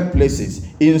our workplaces,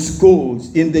 in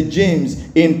schools, in the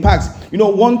gyms, in parks.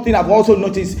 One thing I've also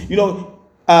noticed,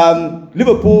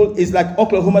 Liverpool is like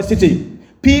Oklahoma City.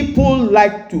 People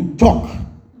like to talk.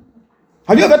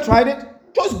 Have you ever tried it?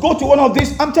 Just go to one of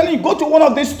these, I'm telling you, go to one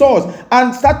of these stores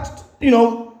and start,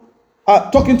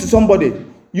 talking to somebody.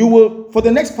 You will, for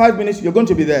the next 5 minutes, you're going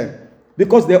to be there.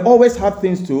 Because they always have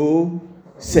things to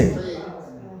say.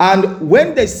 And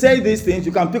when they say these things,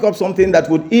 you can pick up something that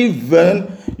would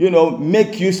even,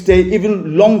 make you stay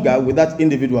even longer with that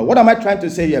individual. What am I trying to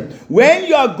say here? When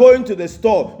you are going to the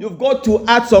store, you've got to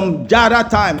add some jara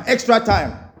time, extra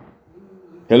time.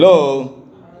 Hello?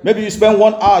 Maybe you spend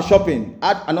 1 hour shopping,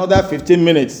 add another 15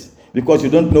 minutes because you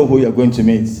don't know who you're going to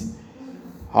meet.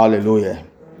 Hallelujah.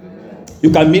 You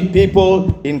can meet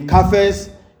people in cafes,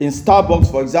 in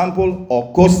Starbucks, for example,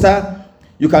 or Costa.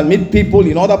 You can meet people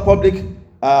in other public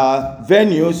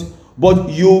venues, but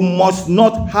you must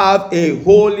not have a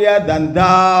holier than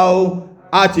thou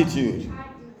attitude.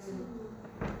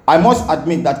 I must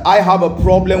admit that I have a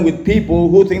problem with people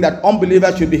who think that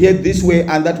unbelievers should behave this way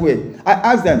and that way. I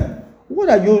ask them, what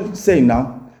are you saying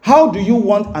now? How do you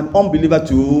want an unbeliever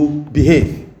to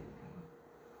behave?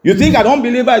 You think an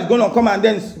unbeliever is going to come and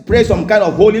then pray some kind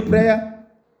of holy prayer?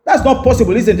 That's not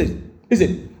possible, isn't it? Is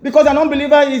it? Because an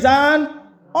unbeliever is an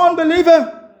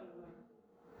unbeliever.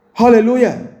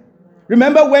 Hallelujah.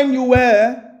 Remember when you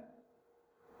were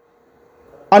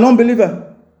an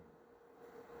unbeliever?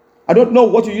 I don't know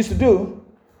what you used to do,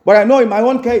 but I know in my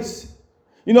own case,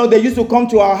 they used to come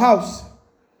to our house.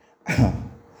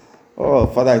 Oh,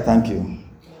 Father, I thank you.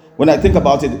 When I think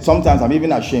about it, sometimes I'm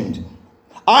even ashamed.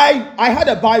 I had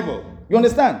a Bible, you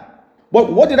understand?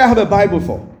 But what did I have a Bible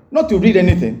for? Not to read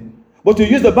anything, but to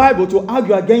use the Bible to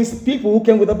argue against people who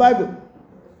came with the Bible.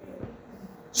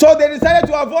 So they decided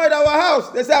to avoid our house.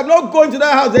 They said, I'm not going to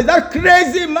that house. There's that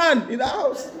crazy man in the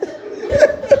house.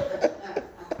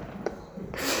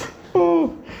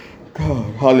 Oh,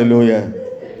 God, hallelujah.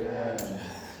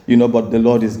 But the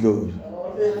Lord is good.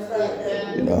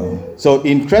 So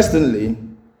interestingly,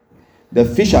 the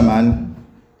fisherman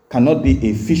cannot be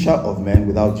a fisher of men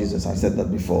without Jesus. I said that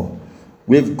before.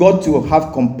 We've got to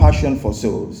have compassion for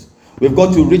souls. We've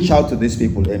got to reach out to these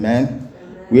people. Amen.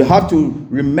 We have to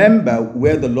remember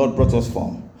where the Lord brought us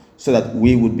from so that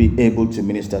we would be able to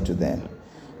minister to them.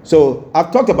 So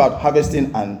I've talked about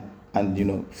harvesting and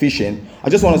fishing. I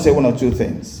just want to say one or two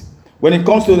things. When it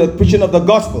comes to the preaching of the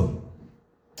gospel,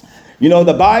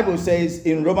 the Bible says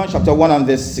in Romans chapter 1 and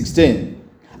verse 16,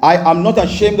 I am not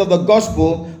ashamed of the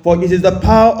gospel, for it is the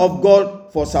power of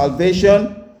God for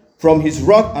salvation from his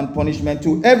wrath and punishment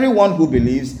to everyone who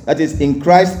believes, that is in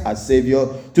Christ as Savior,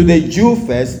 to the Jew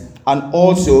first and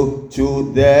also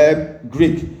to the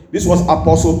Greek. This was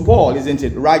Apostle Paul, isn't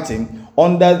it, writing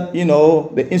under,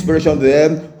 the inspiration of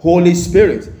the Holy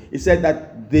Spirit. He said that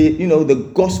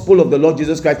the gospel of the Lord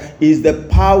Jesus Christ is the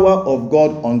power of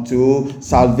God unto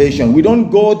salvation. We don't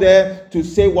go there to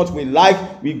say what we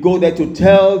like. We go there to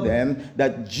tell them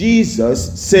that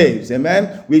Jesus saves.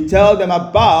 Amen. We tell them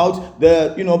about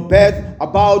the birth,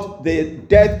 about the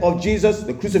death of Jesus,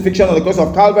 the crucifixion on the cross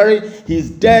of Calvary,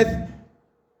 his death,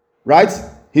 right?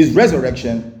 His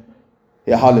resurrection.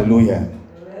 Yeah, hallelujah.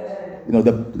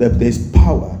 There's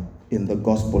power in the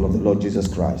gospel of the Lord Jesus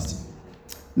Christ.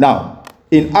 Now,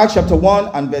 in Acts chapter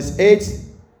 1 and verse 8,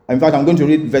 in fact, I'm going to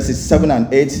read verses 7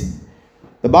 and 8.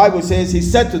 The Bible says, he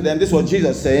said to them, this was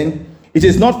Jesus saying, it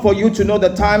is not for you to know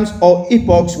the times or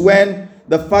epochs when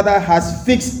the Father has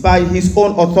fixed by his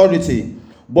own authority,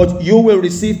 but you will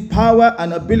receive power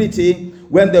and ability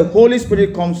when the Holy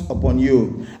Spirit comes upon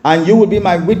you. And you will be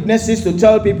my witnesses to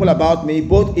tell people about me,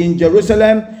 both in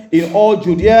Jerusalem, in all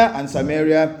Judea and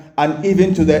Samaria, and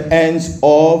even to the ends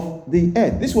of the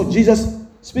earth. This was Jesus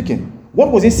speaking. What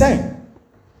was he saying?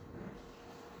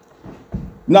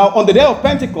 Now, on the day of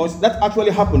Pentecost, that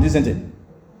actually happened, isn't it?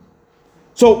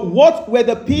 So, what were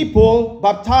the people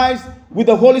baptized with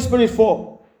the Holy Spirit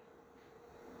for?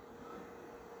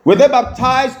 Were they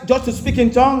baptized just to speak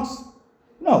in tongues?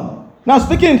 No. Now,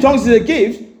 speaking in tongues is a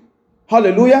gift.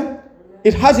 Hallelujah.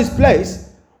 It has its place.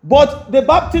 But the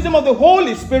baptism of the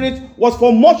Holy Spirit was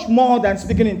for much more than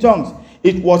speaking in tongues.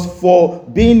 It was for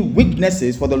being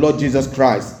witnesses for the Lord Jesus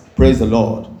Christ. Praise the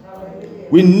Lord.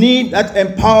 We need that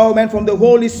empowerment from the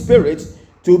Holy Spirit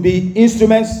to be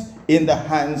instruments in the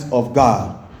hands of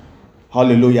God.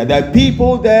 Hallelujah. There are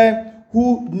people there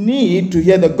who need to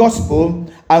hear the gospel,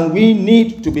 and we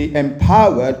need to be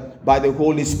empowered by the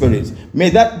Holy Spirit. May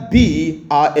that be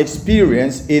our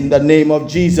experience in the name of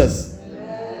Jesus.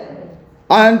 Amen.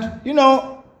 And,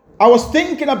 I was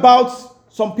thinking about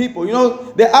some people.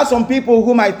 There are some people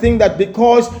whom I think that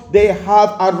because they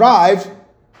have arrived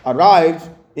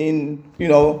in,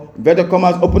 inverted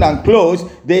commas, open and close,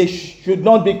 they should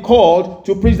not be called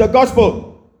to preach the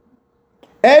gospel.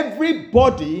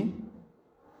 Everybody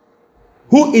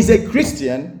who is a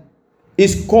Christian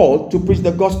is called to preach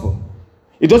the gospel.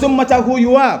 It doesn't matter who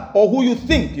you are or who you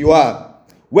think you are.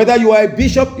 Whether you are a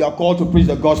bishop, you are called to preach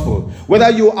the gospel.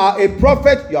 Whether you are a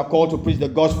prophet, you are called to preach the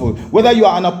gospel. Whether you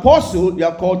are an apostle, you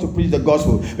are called to preach the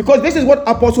gospel. Because this is what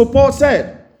Apostle Paul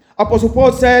said. Apostle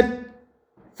Paul said,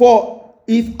 for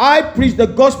if I preach the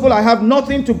gospel, I have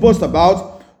nothing to boast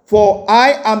about, for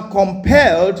I am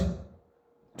compelled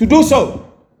to do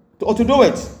so, or to do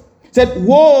it. He said,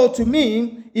 woe to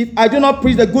me if I do not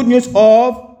preach the good news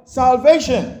of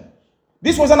salvation.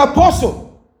 This was an apostle.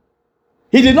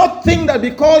 He did not think that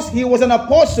because he was an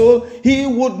apostle, he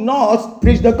would not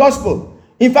preach the gospel.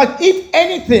 In fact, if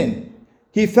anything,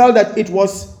 he felt that it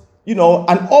was, an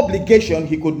obligation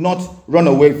he could not run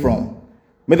away from.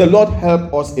 May the Lord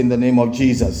help us in the name of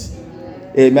Jesus.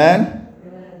 Amen.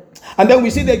 And then we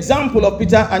see the example of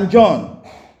Peter and John.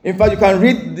 In fact, you can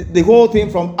read the whole thing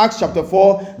from Acts chapter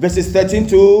 4, verses 13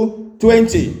 to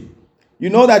 20. You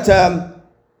know that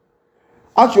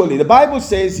actually, the Bible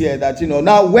says here that,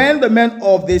 now when the men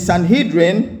of the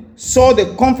Sanhedrin saw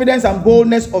the confidence and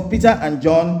boldness of Peter and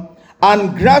John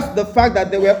and grasped the fact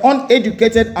that they were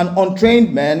uneducated and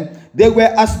untrained men, they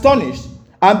were astonished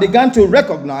and began to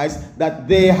recognize that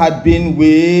they had been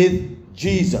with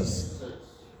Jesus.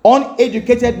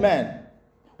 Uneducated men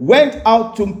went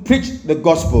out to preach the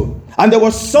gospel, and there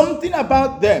was something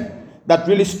about them that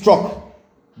really struck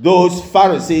those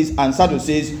Pharisees and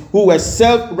Sadducees who were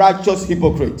self-righteous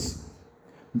hypocrites.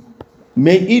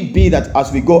 May it be that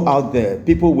as we go out there,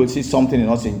 people will see something in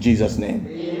us in Jesus' name.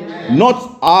 Amen.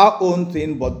 Not our own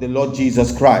thing, but the Lord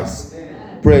Jesus Christ.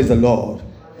 Amen. Praise the Lord.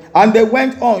 And they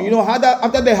went on,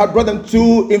 after they had brought them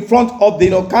in front of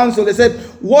the council, they said,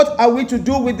 what are we to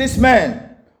do with this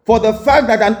man? For the fact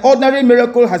that an ordinary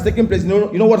miracle has taken place.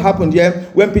 You know what happened here?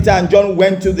 When Peter and John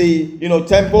went to the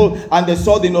temple and they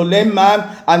saw the lame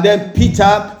man, and then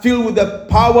Peter, filled with the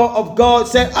power of God,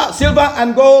 said, silver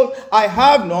and gold I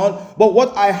have none, but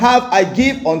what I have I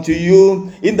give unto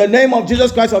you. In the name of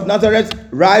Jesus Christ of Nazareth,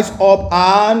 rise up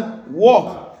and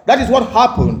walk. That is what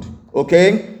happened.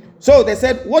 Okay? So they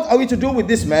said, what are we to do with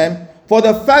this man? For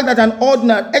the fact that an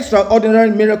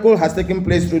extraordinary miracle has taken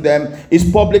place through them is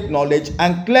public knowledge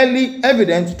and clearly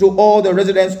evident to all the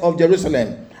residents of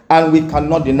Jerusalem, and we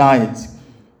cannot deny it.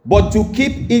 But to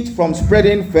keep it from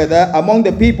spreading further among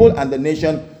the people and the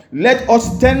nation, let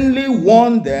us sternly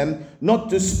warn them not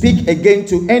to speak again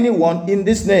to anyone in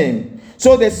this name.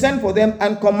 So they sent for them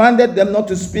and commanded them not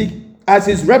to speak as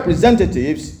his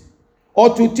representatives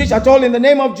or to teach at all in the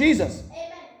name of Jesus.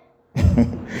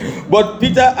 But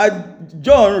Peter and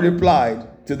John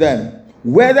replied to them,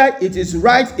 whether it is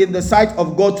right in the sight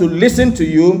of God to listen to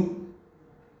you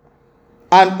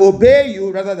and obey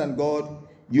you rather than God,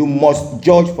 you must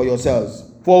judge for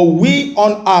yourselves. For we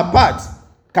on our part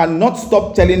cannot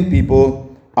stop telling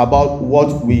people about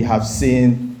what we have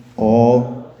seen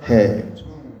or heard.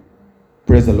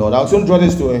 Praise the Lord. I'll soon draw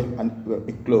this to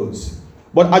a close.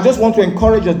 But I just want to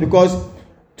encourage us, because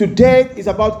today is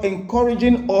about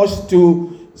encouraging us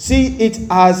to see it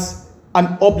as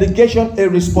an obligation, a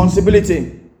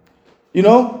responsibility. We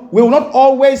will not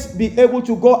always be able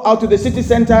to go out to the city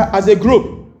center as a group.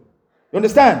 You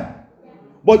understand?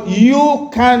 But you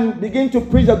can begin to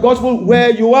preach the gospel where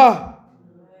you are.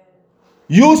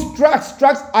 Use tracts.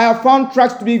 I have found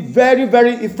tracts to be very,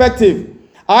 very effective.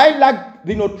 I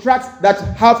like tracts that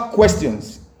have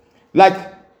questions.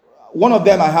 Like one of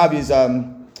them I have is I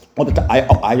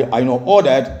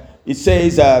ordered. It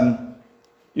says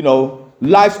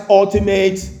life's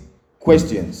ultimate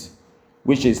questions,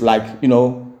 which is like,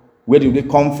 where did we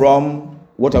come from?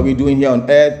 What are we doing here on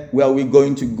earth? Where are we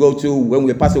going to go to when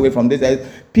we pass away from this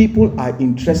earth? People are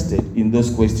interested in those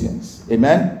questions.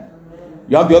 Amen?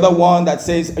 You have the other one that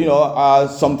says,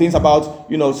 some things about,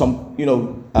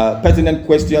 pertinent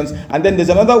questions. And then there's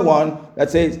another one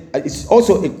that says, it's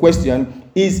also a question,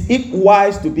 is it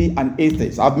wise to be an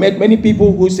atheist? I've met many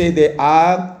people who say they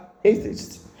are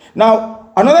atheists.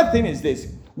 Now, another thing is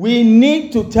this. We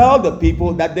need to tell the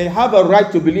people that they have a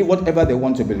right to believe whatever they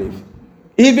want to believe.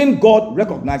 Even God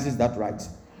recognizes that right.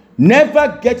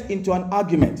 Never get into an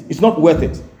argument. It's not worth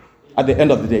it at the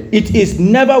end of the day. It is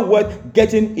never worth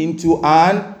getting into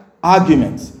an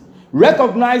argument.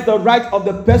 Recognize the right of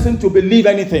the person to believe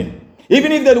anything.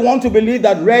 Even if they want to believe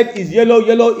that red is yellow,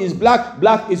 yellow is black,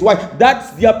 black is white.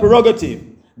 That's their prerogative.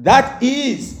 That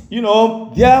is,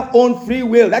 their own free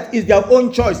will. That is their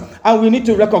own choice. And we need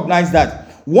to recognize that.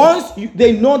 Once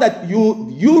they know that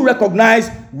you recognize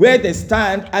where they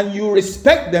stand and you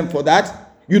respect them for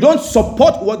that, you don't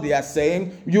support what they are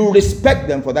saying, you respect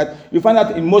them for that, you find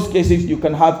that in most cases you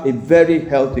can have a very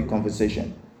healthy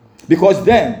conversation. Because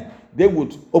then they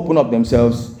would open up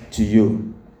themselves to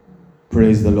you.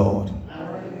 Praise the Lord.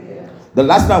 The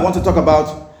last thing I want to talk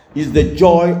about is the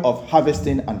joy of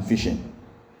harvesting and fishing.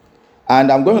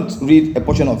 And I'm going to read a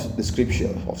portion of the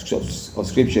scripture, of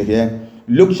scripture here.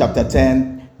 Luke chapter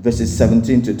 10, verses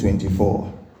 17 to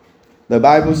 24. The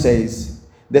Bible says,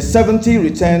 the 70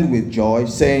 returned with joy,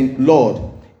 saying, Lord,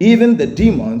 even the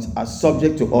demons are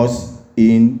subject to us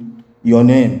in your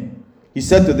name. He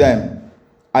said to them,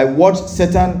 I watched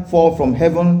Satan fall from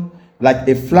heaven like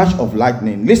a flash of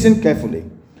lightning. Listen carefully.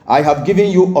 I have given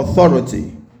you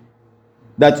authority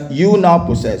that you now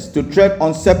possess to tread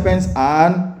on serpents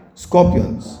and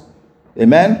scorpions.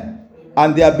 Amen.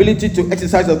 And the ability to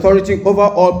exercise authority over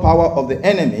all power of the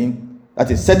enemy, that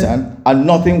is Satan, and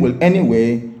nothing will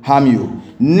anyway harm you.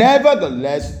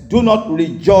 Nevertheless, do not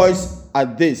rejoice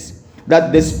at this,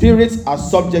 that the spirits are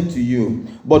subject to you,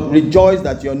 but rejoice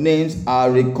that your names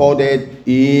are recorded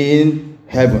in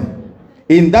heaven.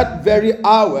 In that very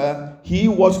hour, he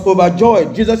was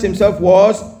overjoyed. Jesus himself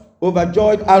was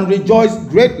overjoyed and rejoiced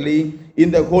greatly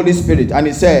in the Holy Spirit. And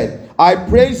he said, I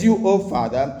praise you, O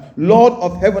Father, Lord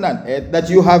of heaven and earth, that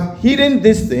you have hidden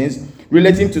these things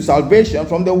relating to salvation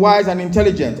from the wise and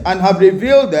intelligent, and have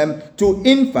revealed them to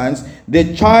infants,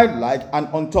 the childlike and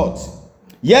untaught.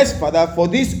 Yes, Father, for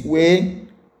this way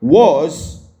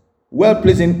was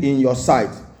well-pleasing in your sight.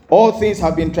 All things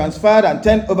have been transferred and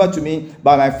turned over to me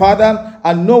by my Father,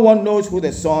 and no one knows who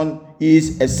the Son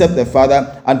is except the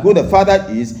Father, and who the Father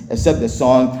is except the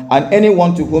Son, and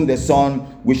anyone to whom the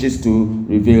Son wishes to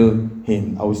reveal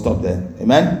him. I will stop there.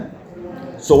 Amen?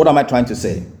 So what am I trying to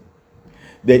say?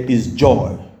 There is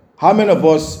joy. How many of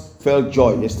us felt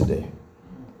joy yesterday?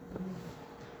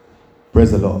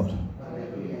 Praise the Lord.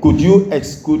 Could you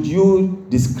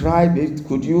describe it?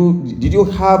 Did you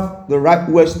have the right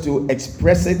words to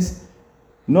express it?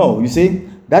 No, you see,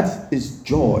 that is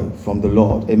joy from the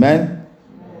Lord. Amen.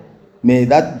 May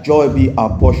that joy be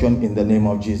our portion in the name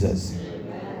of Jesus.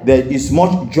 There is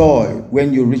much joy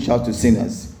when you reach out to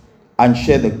sinners and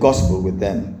share the gospel with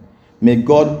them. May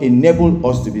God enable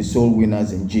us to be soul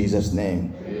winners in Jesus'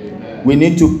 name. Amen. We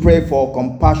need to pray for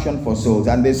compassion for souls.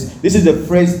 And this is a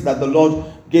phrase that the Lord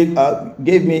gave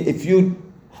me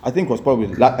I think it was probably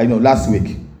last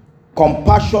week.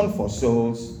 Compassion for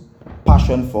souls,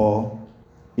 passion for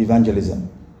evangelism.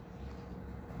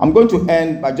 I'm going to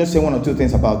end by just saying one or two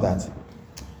things about that.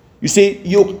 You see,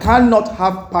 you cannot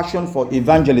have passion for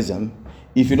evangelism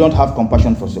if you don't have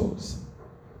compassion for souls.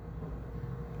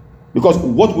 Because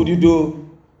what would you do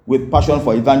with passion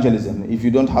for evangelism if you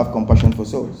don't have compassion for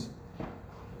souls?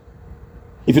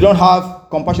 If you don't have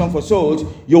compassion for souls,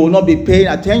 you will not be paying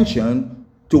attention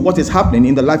to what is happening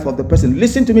in the life of the person.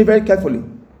 Listen to me very carefully.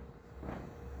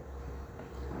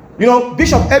 You know,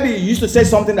 Bishop Ebby used to say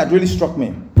something that really struck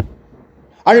me.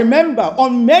 I remember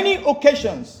on many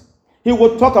occasions, he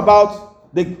would talk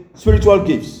about the spiritual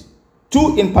gifts.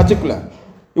 Two in particular.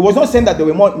 He was not saying that they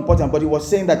were more important, but he was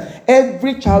saying that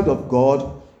every child of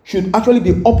God should actually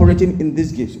be operating in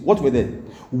these gifts. What were they?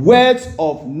 Words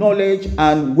of knowledge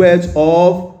and words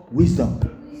of wisdom.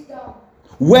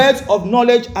 Words of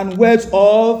knowledge and words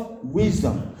of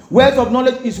wisdom. Words of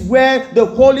knowledge is where the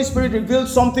Holy Spirit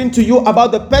reveals something to you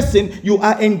about the person you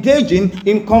are engaging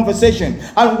in conversation.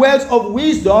 And words of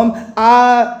wisdom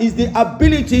is the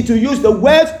ability to use the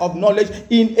words of knowledge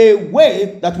in a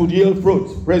way that would yield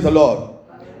fruit. Praise the Lord.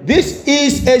 This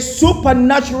is a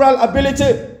supernatural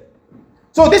ability.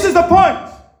 So this is the point.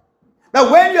 That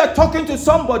when you are talking to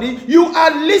somebody, you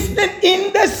are listening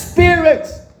in the spirit.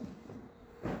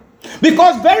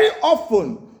 Because very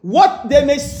often, what they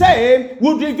may say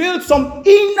will reveal some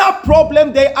inner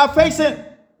problem they are facing.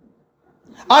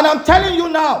 And I'm telling you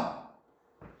now,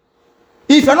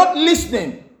 if you're not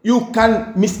listening, you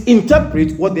can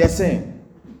misinterpret what they are saying.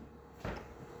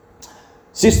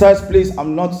 Sisters, please,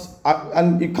 I'm not,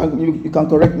 and you can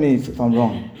correct me if I'm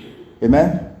wrong.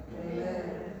 Amen?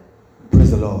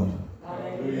 Praise the Lord.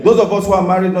 Amen. Those of us who are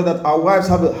married know that our wives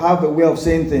have a way of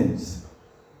saying things.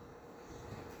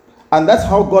 And that's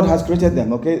how God has created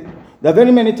them, okay? There are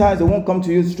very many times they won't come to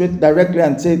you straight directly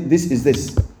and say, this is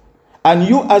this. And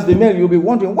you as the male, you'll be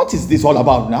wondering, what is this all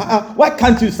about now? Why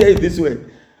can't you say it this way?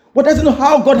 But that's not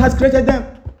how God has created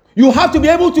them. You have to be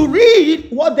able to read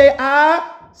what they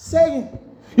are saying.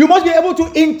 You must be able to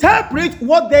interpret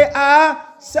what they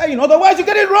are saying. Otherwise, you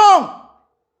get it wrong.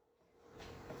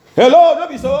 Hello, don't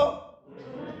be so.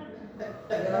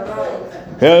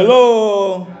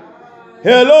 Hello.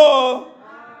 Hello.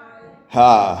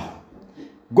 Ha.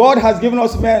 God has given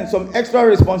us men some extra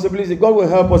responsibility. God will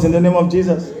help us in the name of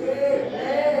Jesus.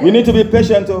 We need to be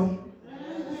patient too.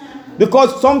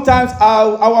 Because sometimes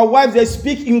our wives, they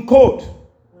speak in code.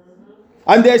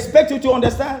 And they expect you to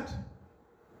understand.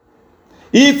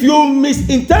 If you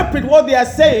misinterpret what they are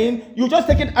saying, you just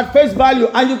take it at face value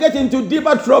and you get into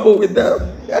deeper trouble with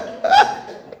them.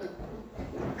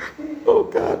 Oh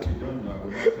God.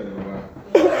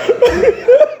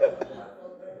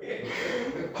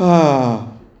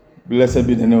 Blessed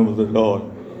be the name of the Lord.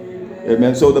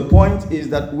 Amen. So the point is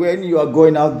that when you are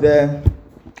going out there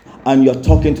and you're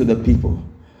talking to the people,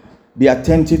 be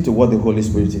attentive to what the Holy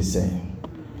Spirit is saying.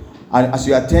 And as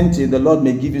you are attentive, the Lord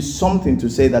may give you something to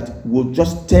say that will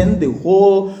just turn the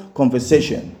whole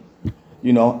conversation,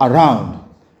 around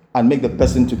and make the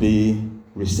person to be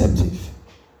receptive.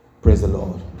 Praise the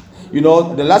Lord.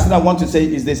 The last thing I want to say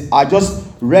is this. I just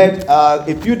read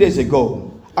a few days ago.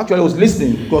 Actually, I was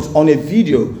listening because on a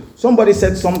video, somebody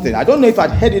said something. I don't know if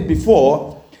I'd heard it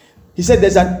before. He said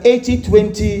there's an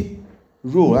 80-20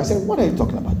 rule. I said, what are you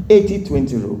talking about?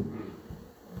 80-20 rule.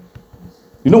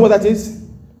 You know what that is?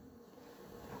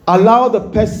 Allow the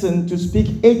person to speak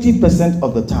 80%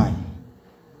 of the time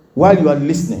while you are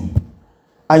listening,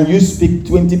 and you speak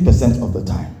 20% of the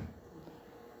time.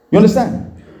 You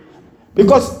understand?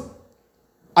 Because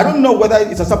I don't know whether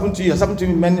it has happened to you. It has happened to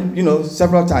me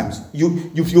several times. You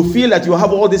feel that you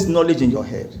have all this knowledge in your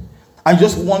head and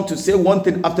just want to say one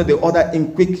thing after the other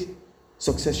in quick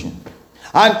succession.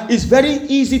 And it's very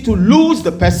easy to lose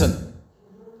the person.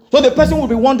 So the person will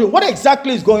be wondering, what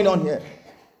exactly is going on here?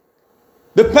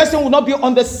 The person will not be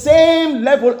on the same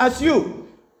level as you.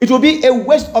 It will be a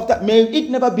waste of time. May it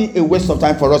never be a waste of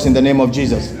time for us in the name of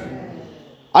Jesus.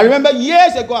 I remember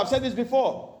years ago, I've said this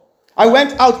before. I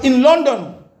went out in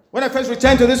London when I first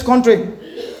returned to this country.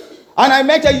 And I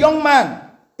met a young man.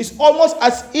 It's almost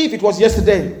as if it was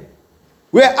yesterday.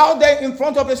 We were out there in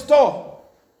front of a store.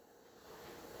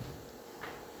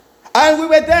 And we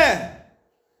were there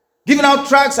giving out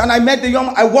tracts, and I met the young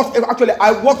man. I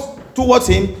walked towards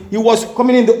him. He was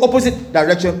coming in the opposite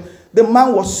direction. The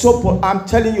man was I'm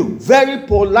telling you, very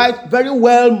polite, very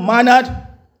well mannered.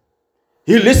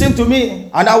 He listened to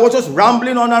me, and I was just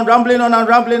rambling on and rambling on and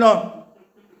rambling on.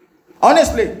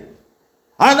 Honestly.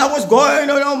 And I was going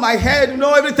on my head,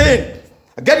 everything.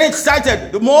 Getting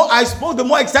excited. The more I spoke, the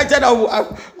more excited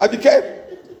I became.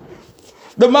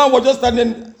 The man was just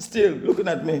standing still, looking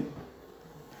at me.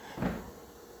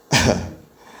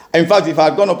 In fact, if I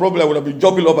had gone a problem, I would have been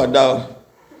jumping up and down.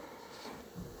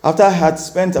 After I had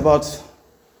spent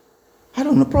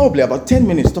probably about 10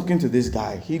 minutes talking to this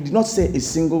guy, he did not say a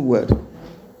single word.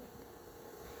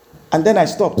 And then I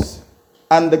stopped.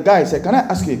 And the guy said, "Can I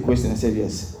ask you a question?" I said,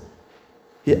 "Yes."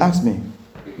 He asked me,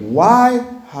 "Why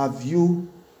have you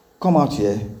come out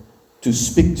here to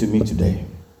speak to me today?"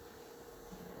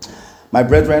 My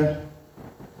brethren,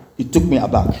 it took me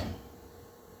aback.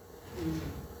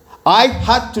 I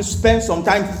had to spend some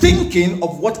time thinking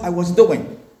of what I was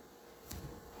doing.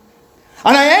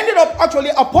 And I ended up actually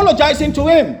apologizing to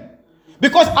him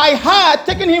because I had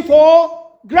taken him for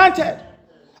granted.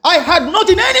 I had not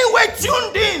in any way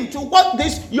tuned in to what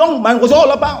this young man was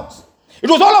all about. It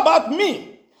was all about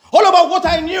me, all about what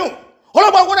I knew, all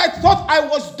about what I thought I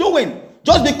was doing.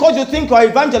 Just because you think you are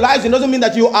evangelizing doesn't mean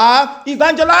that you are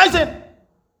evangelizing.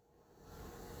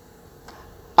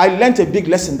 I learned a big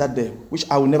lesson that day, which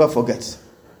I will never forget.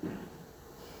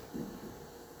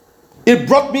 It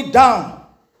brought me down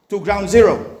to ground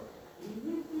zero.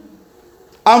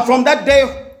 And from that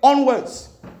day onwards,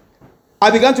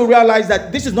 I began to realize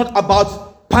that this is not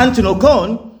about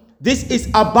Pantanocon. This is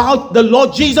about the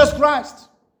Lord Jesus Christ.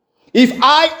 If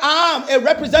I am a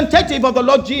representative of the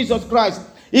Lord Jesus Christ,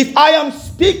 if I am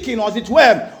speaking, as it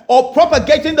were, or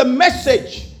propagating the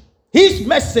message, his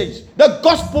message, the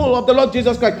gospel of the Lord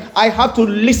Jesus Christ, I have to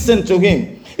listen to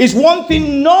him. It's one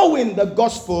thing knowing the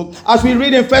gospel, as we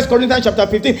read in 1 Corinthians chapter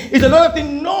 15. It's another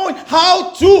thing knowing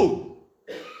how to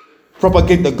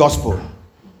propagate the gospel.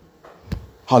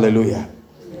 Hallelujah.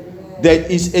 There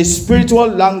is a spiritual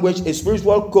language, a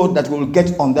spiritual code that we will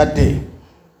get on that day.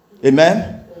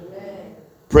 Amen?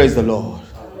 Praise the Lord.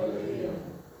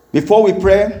 Before we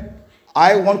pray,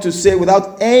 I want to say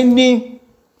without any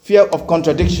fear of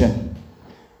contradiction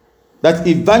that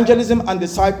evangelism and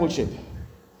discipleship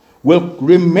will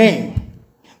remain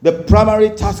the primary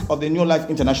task of the New Life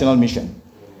International Mission.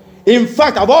 In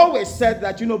fact, I've always said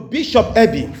that, Bishop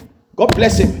Ebi, God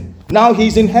bless him, now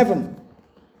he's in heaven.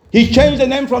 He changed the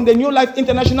name from the New Life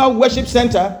International Worship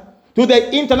Center to the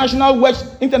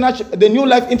the New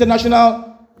Life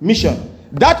International Mission.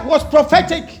 That was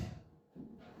prophetic.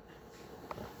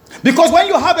 Because when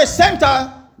you have a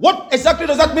center, what exactly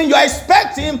does that mean? You are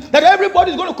expecting that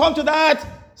everybody is going to come to that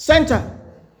center.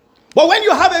 But when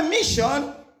you have a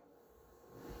mission,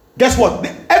 guess what?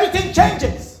 Everything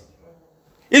changes.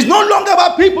 It's no longer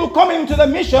about people coming into the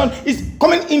mission. It's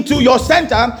coming into your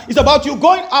center. It's about you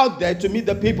going out there to meet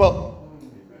the people.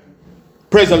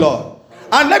 Praise the Lord.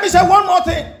 And let me say one more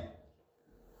thing.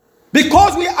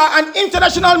 Because we are an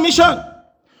international mission,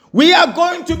 we are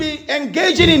going to be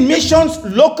engaging in missions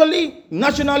locally,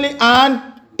 nationally, and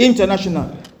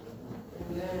internationally.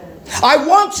 I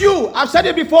want you, I've said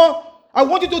it before, I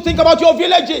want you to think about your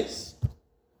villages.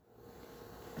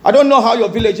 I don't know how your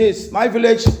village is. My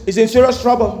village is in serious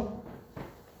trouble.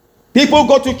 People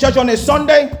go to church on a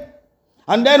Sunday,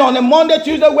 and then on a Monday,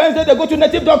 Tuesday, Wednesday, they go to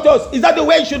native doctors. Is that the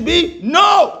way it should be?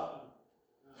 No.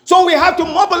 So we have to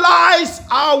mobilize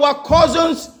our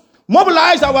cousins,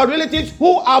 mobilize our relatives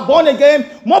who are born again,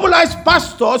 mobilize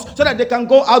pastors so that they can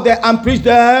go out there and preach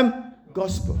the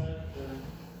gospel.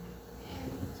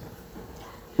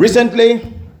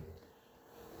 Recently,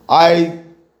 I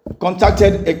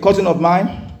contacted a cousin of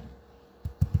mine.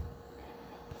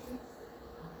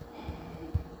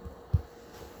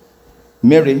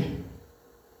 Mary,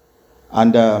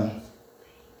 and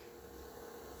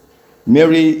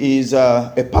Mary is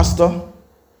a pastor,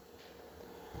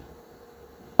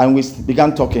 and we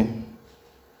began talking.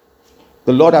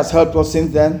 The Lord has helped us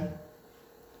since then.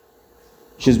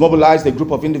 She's mobilized a group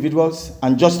of individuals,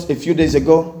 and just a few days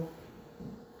ago,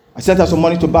 I sent her some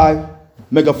money to buy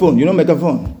megaphone. You know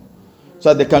megaphone?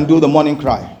 So that they can do the morning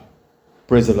cry.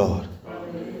 Praise the Lord.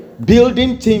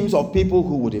 Building teams of people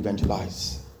who would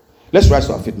evangelize. Let's rise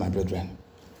to our feet, my brethren.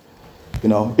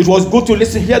 It was good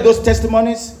to hear those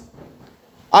testimonies.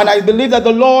 And I believe that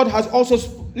the Lord has also,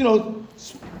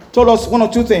 told us one or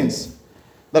two things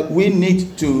that we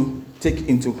need to take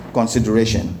into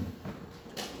consideration.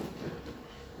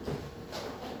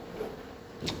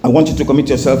 want you to commit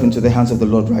yourself into the hands of the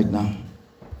Lord right now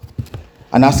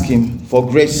and ask Him for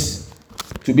grace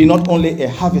to be not only a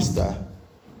harvester,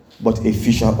 but a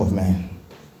fisher of men.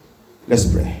 Let's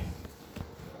pray.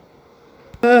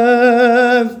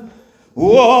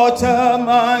 What a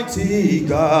mighty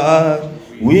God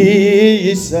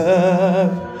we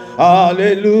serve.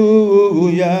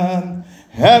 Hallelujah.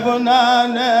 Heaven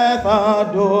and earth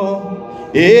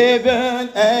adore. Even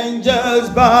angels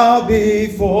bow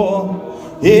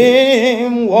before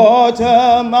Him. What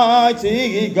a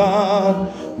mighty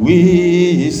God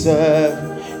we serve.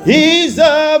 He's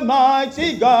a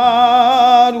mighty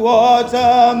God. What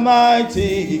a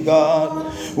mighty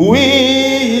God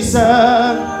we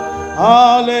serve.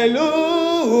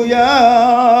 Hallelujah.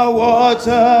 What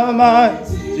a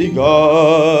mighty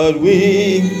God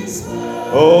we serve.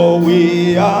 Oh,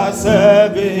 we are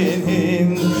serving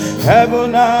Him.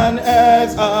 Heaven and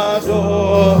earth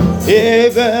adore.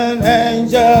 Even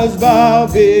angels bow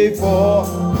before.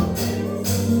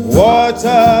 What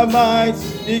a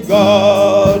mighty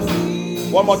God.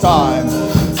 One more time.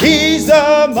 He's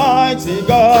a mighty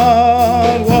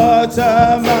God. What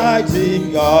a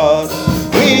mighty God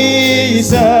we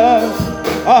serve.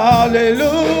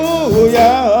 Hallelujah.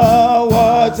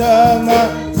 What a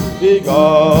mighty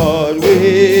God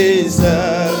we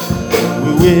serve.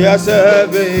 We are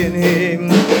serving Him.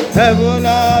 Heaven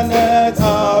and earth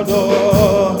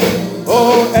adore.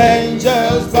 Oh,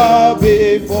 angels bow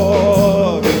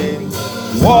before Him.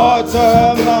 What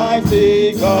a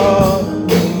mighty God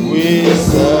we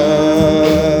serve.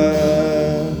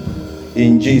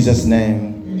 In Jesus'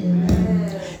 name.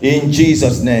 In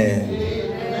Jesus' name.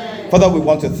 Father, we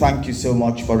want to thank you so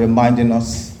much for reminding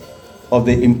us of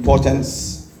the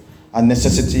importance and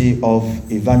necessity of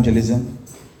evangelism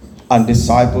and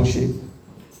discipleship.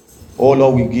 Oh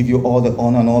Lord, we give you all the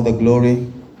honor and all the glory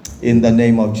in the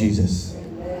name of Jesus.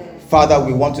 Father,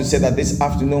 we want to say that this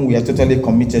afternoon we are totally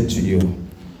committed to you,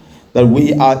 that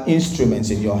we are instruments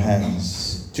in your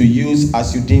hands to use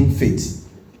as you deem fit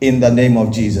in the name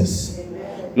of Jesus.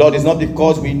 Lord, it's not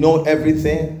because we know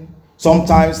everything.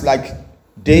 Sometimes, like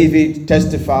David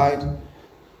testified,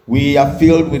 we are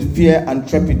filled with fear and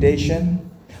trepidation.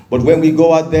 But when we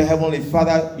go out there, Heavenly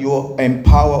Father, you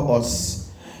empower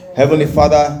us, Heavenly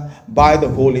Father, by the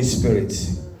Holy Spirit.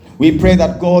 We pray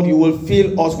that, God, you will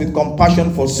fill us with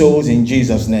compassion for souls in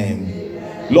Jesus' name.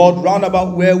 Lord, round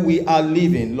about where we are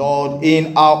living, Lord,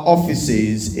 in our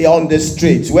offices, on the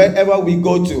streets, wherever we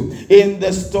go to, in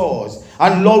the stores.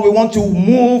 And Lord, we want to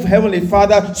move, Heavenly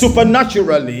Father,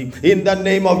 supernaturally in the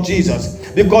name of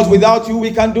Jesus. Because without you,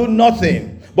 we can do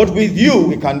nothing. But with you,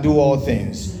 we can do all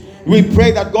things. We pray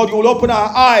that, God, you will open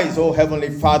our eyes, oh Heavenly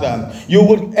Father. You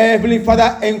will, Heavenly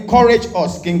Father, encourage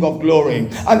us, King of Glory.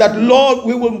 And that, Lord,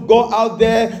 we will go out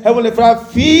there, Heavenly Father,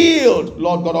 filled,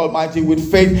 Lord God Almighty,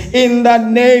 with faith in the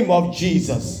name of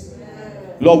Jesus.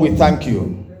 Lord, we thank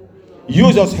you.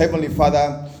 Use us, Heavenly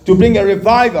Father, to bring a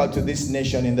revival to this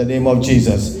nation in the name of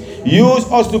Jesus. Use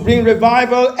us to bring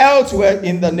revival elsewhere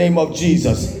in the name of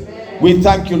Jesus. We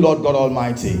thank you, Lord God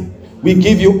Almighty. We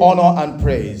give you honor and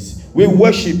praise. We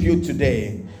worship you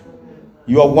today.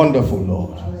 You are wonderful,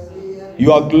 Lord.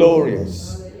 You are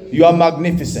glorious. You are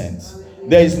magnificent.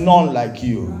 There is none like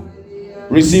you.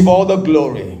 Receive all the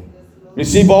glory.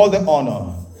 Receive all the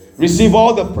honor. Receive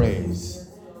all the praise.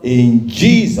 In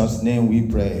Jesus' name we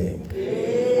pray.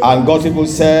 And God's people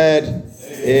said,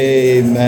 Amen.